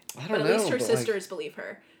Phoebe's life. I don't But at know, least her but, like- sisters believe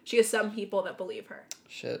her. She has some people that believe her.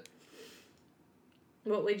 Shit.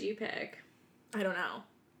 What would you pick? I don't know.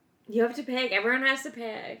 You have to pick. Everyone has to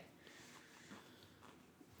pick.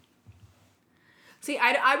 See,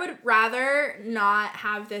 I would rather not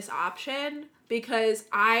have this option because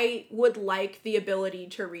I would like the ability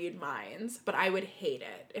to read minds, but I would hate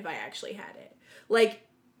it if I actually had it. Like,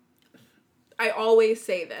 I always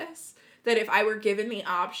say this, that if I were given the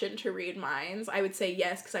option to read minds, I would say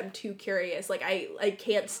yes because I'm too curious. Like, I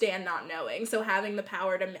can't stand not knowing. So having the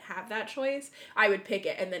power to have that choice, I would pick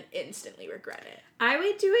it and then instantly regret it. I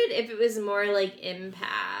would do it if it was more like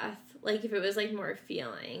empath. Like if it was like more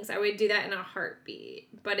feelings. I would do that in a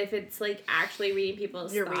heartbeat. But if it's like actually reading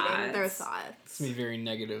people's You're thoughts. reading their thoughts. It's gonna be very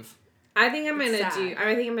negative. I think I'm It's gonna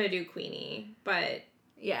sad. do Queenie. But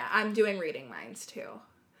Yeah, I'm doing reading minds too.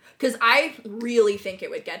 Because I really think it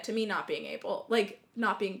would get to me not being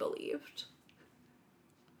believed.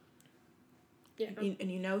 yeah.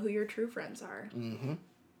 And you know who your true friends are. Mm-hmm.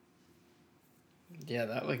 Yeah,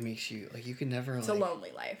 that like makes you like you could never It's like a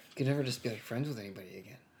lonely life. you could never just be like friends with anybody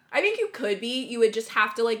again. I think you could be. You would just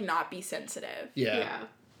have to like not be sensitive. Yeah.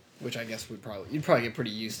 Which I guess you'd probably get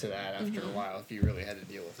pretty used to that after Mm-hmm. a while if you really had to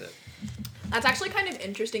deal with it. That's actually kind of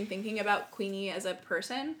interesting thinking about Queenie as a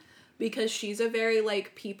person because she's a very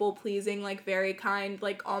like people pleasing, like very kind,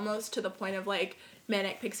 like almost to the point of like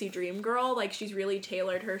manic pixie dream girl. Like she's really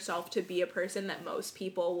tailored herself to be a person that most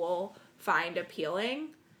people will find appealing.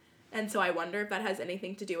 And so I wonder if that has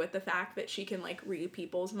anything to do with the fact that she can like read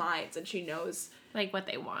people's minds and she knows, Like what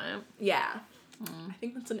they want. yeah. I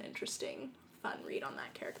think that's an interesting, fun read on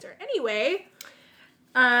that character. Anyway,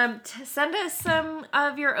 Send us some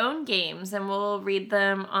of your own games and we'll read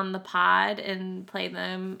them on the pod and play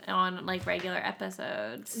them on like regular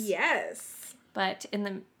episodes. yes. But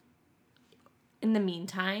in the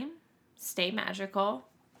meantime, stay magical.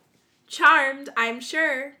 Charmed, I'm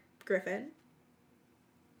sure. Griffin.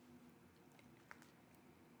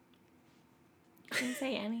 Didn't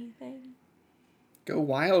say anything. Go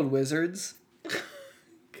wild, wizards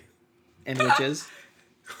and witches.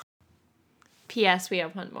 P.S. We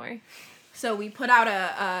have one more. So we put out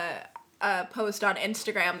a post on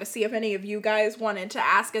Instagram to see if any of you guys wanted to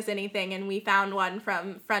ask us anything, and we found one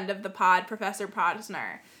from friend of the pod, Professor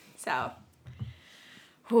Posner. So,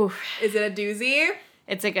 Whew. is it a doozy?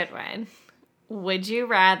 It's a good one. Would you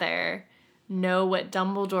rather know what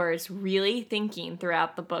Dumbledore is really thinking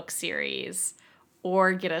throughout the book series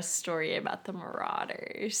or get a story about the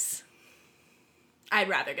Marauders? I'd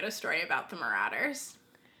rather get a story about the Marauders.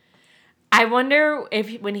 I wonder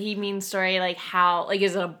if when he means story, like how, like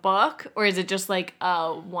is it a book or is it just like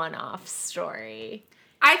a one-off story?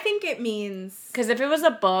 I think it means... Because if it was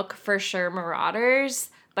a book, for sure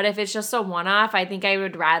Marauders, but if it's just a one-off, I think I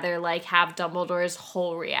would rather like have Dumbledore's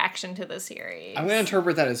whole reaction to the series. I'm going to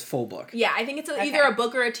interpret that as full book. Yeah, I think it's either a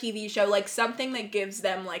book or a TV show, like something that gives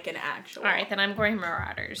them like an actual... All right, then I'm going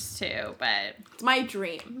Marauders too, but... It's my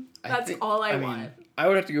dream. That's all I want. Mean, I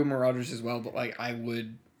would have to go Marauders as well, but like I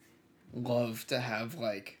would love to have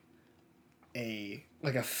like a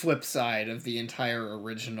flip side of the entire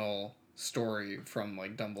original story from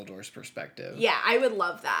like Dumbledore's perspective. Yeah, I would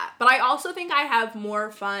love that. But I also think I have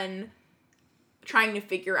more fun trying to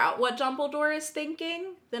figure out what Dumbledore is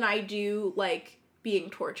thinking than I do like being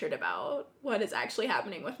tortured about what is actually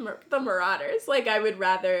happening with the Marauders. Like I would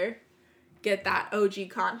rather get that OG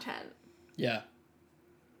content. Yeah.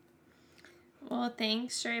 Well,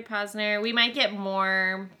 thanks, Sherry Posner. We might get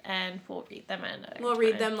more, and we'll read them another We'll time.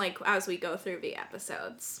 read them like as we go through the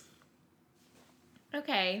episodes.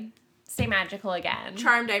 Okay. Stay magical again.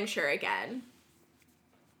 Charmed, I'm sure, again.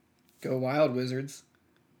 Go wild, wizards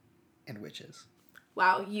and witches.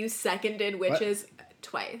 Wow, you seconded witches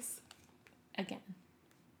twice.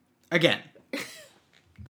 Again.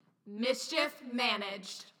 Mischief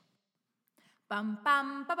managed. Bum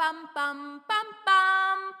bum ba bum bum bum bum.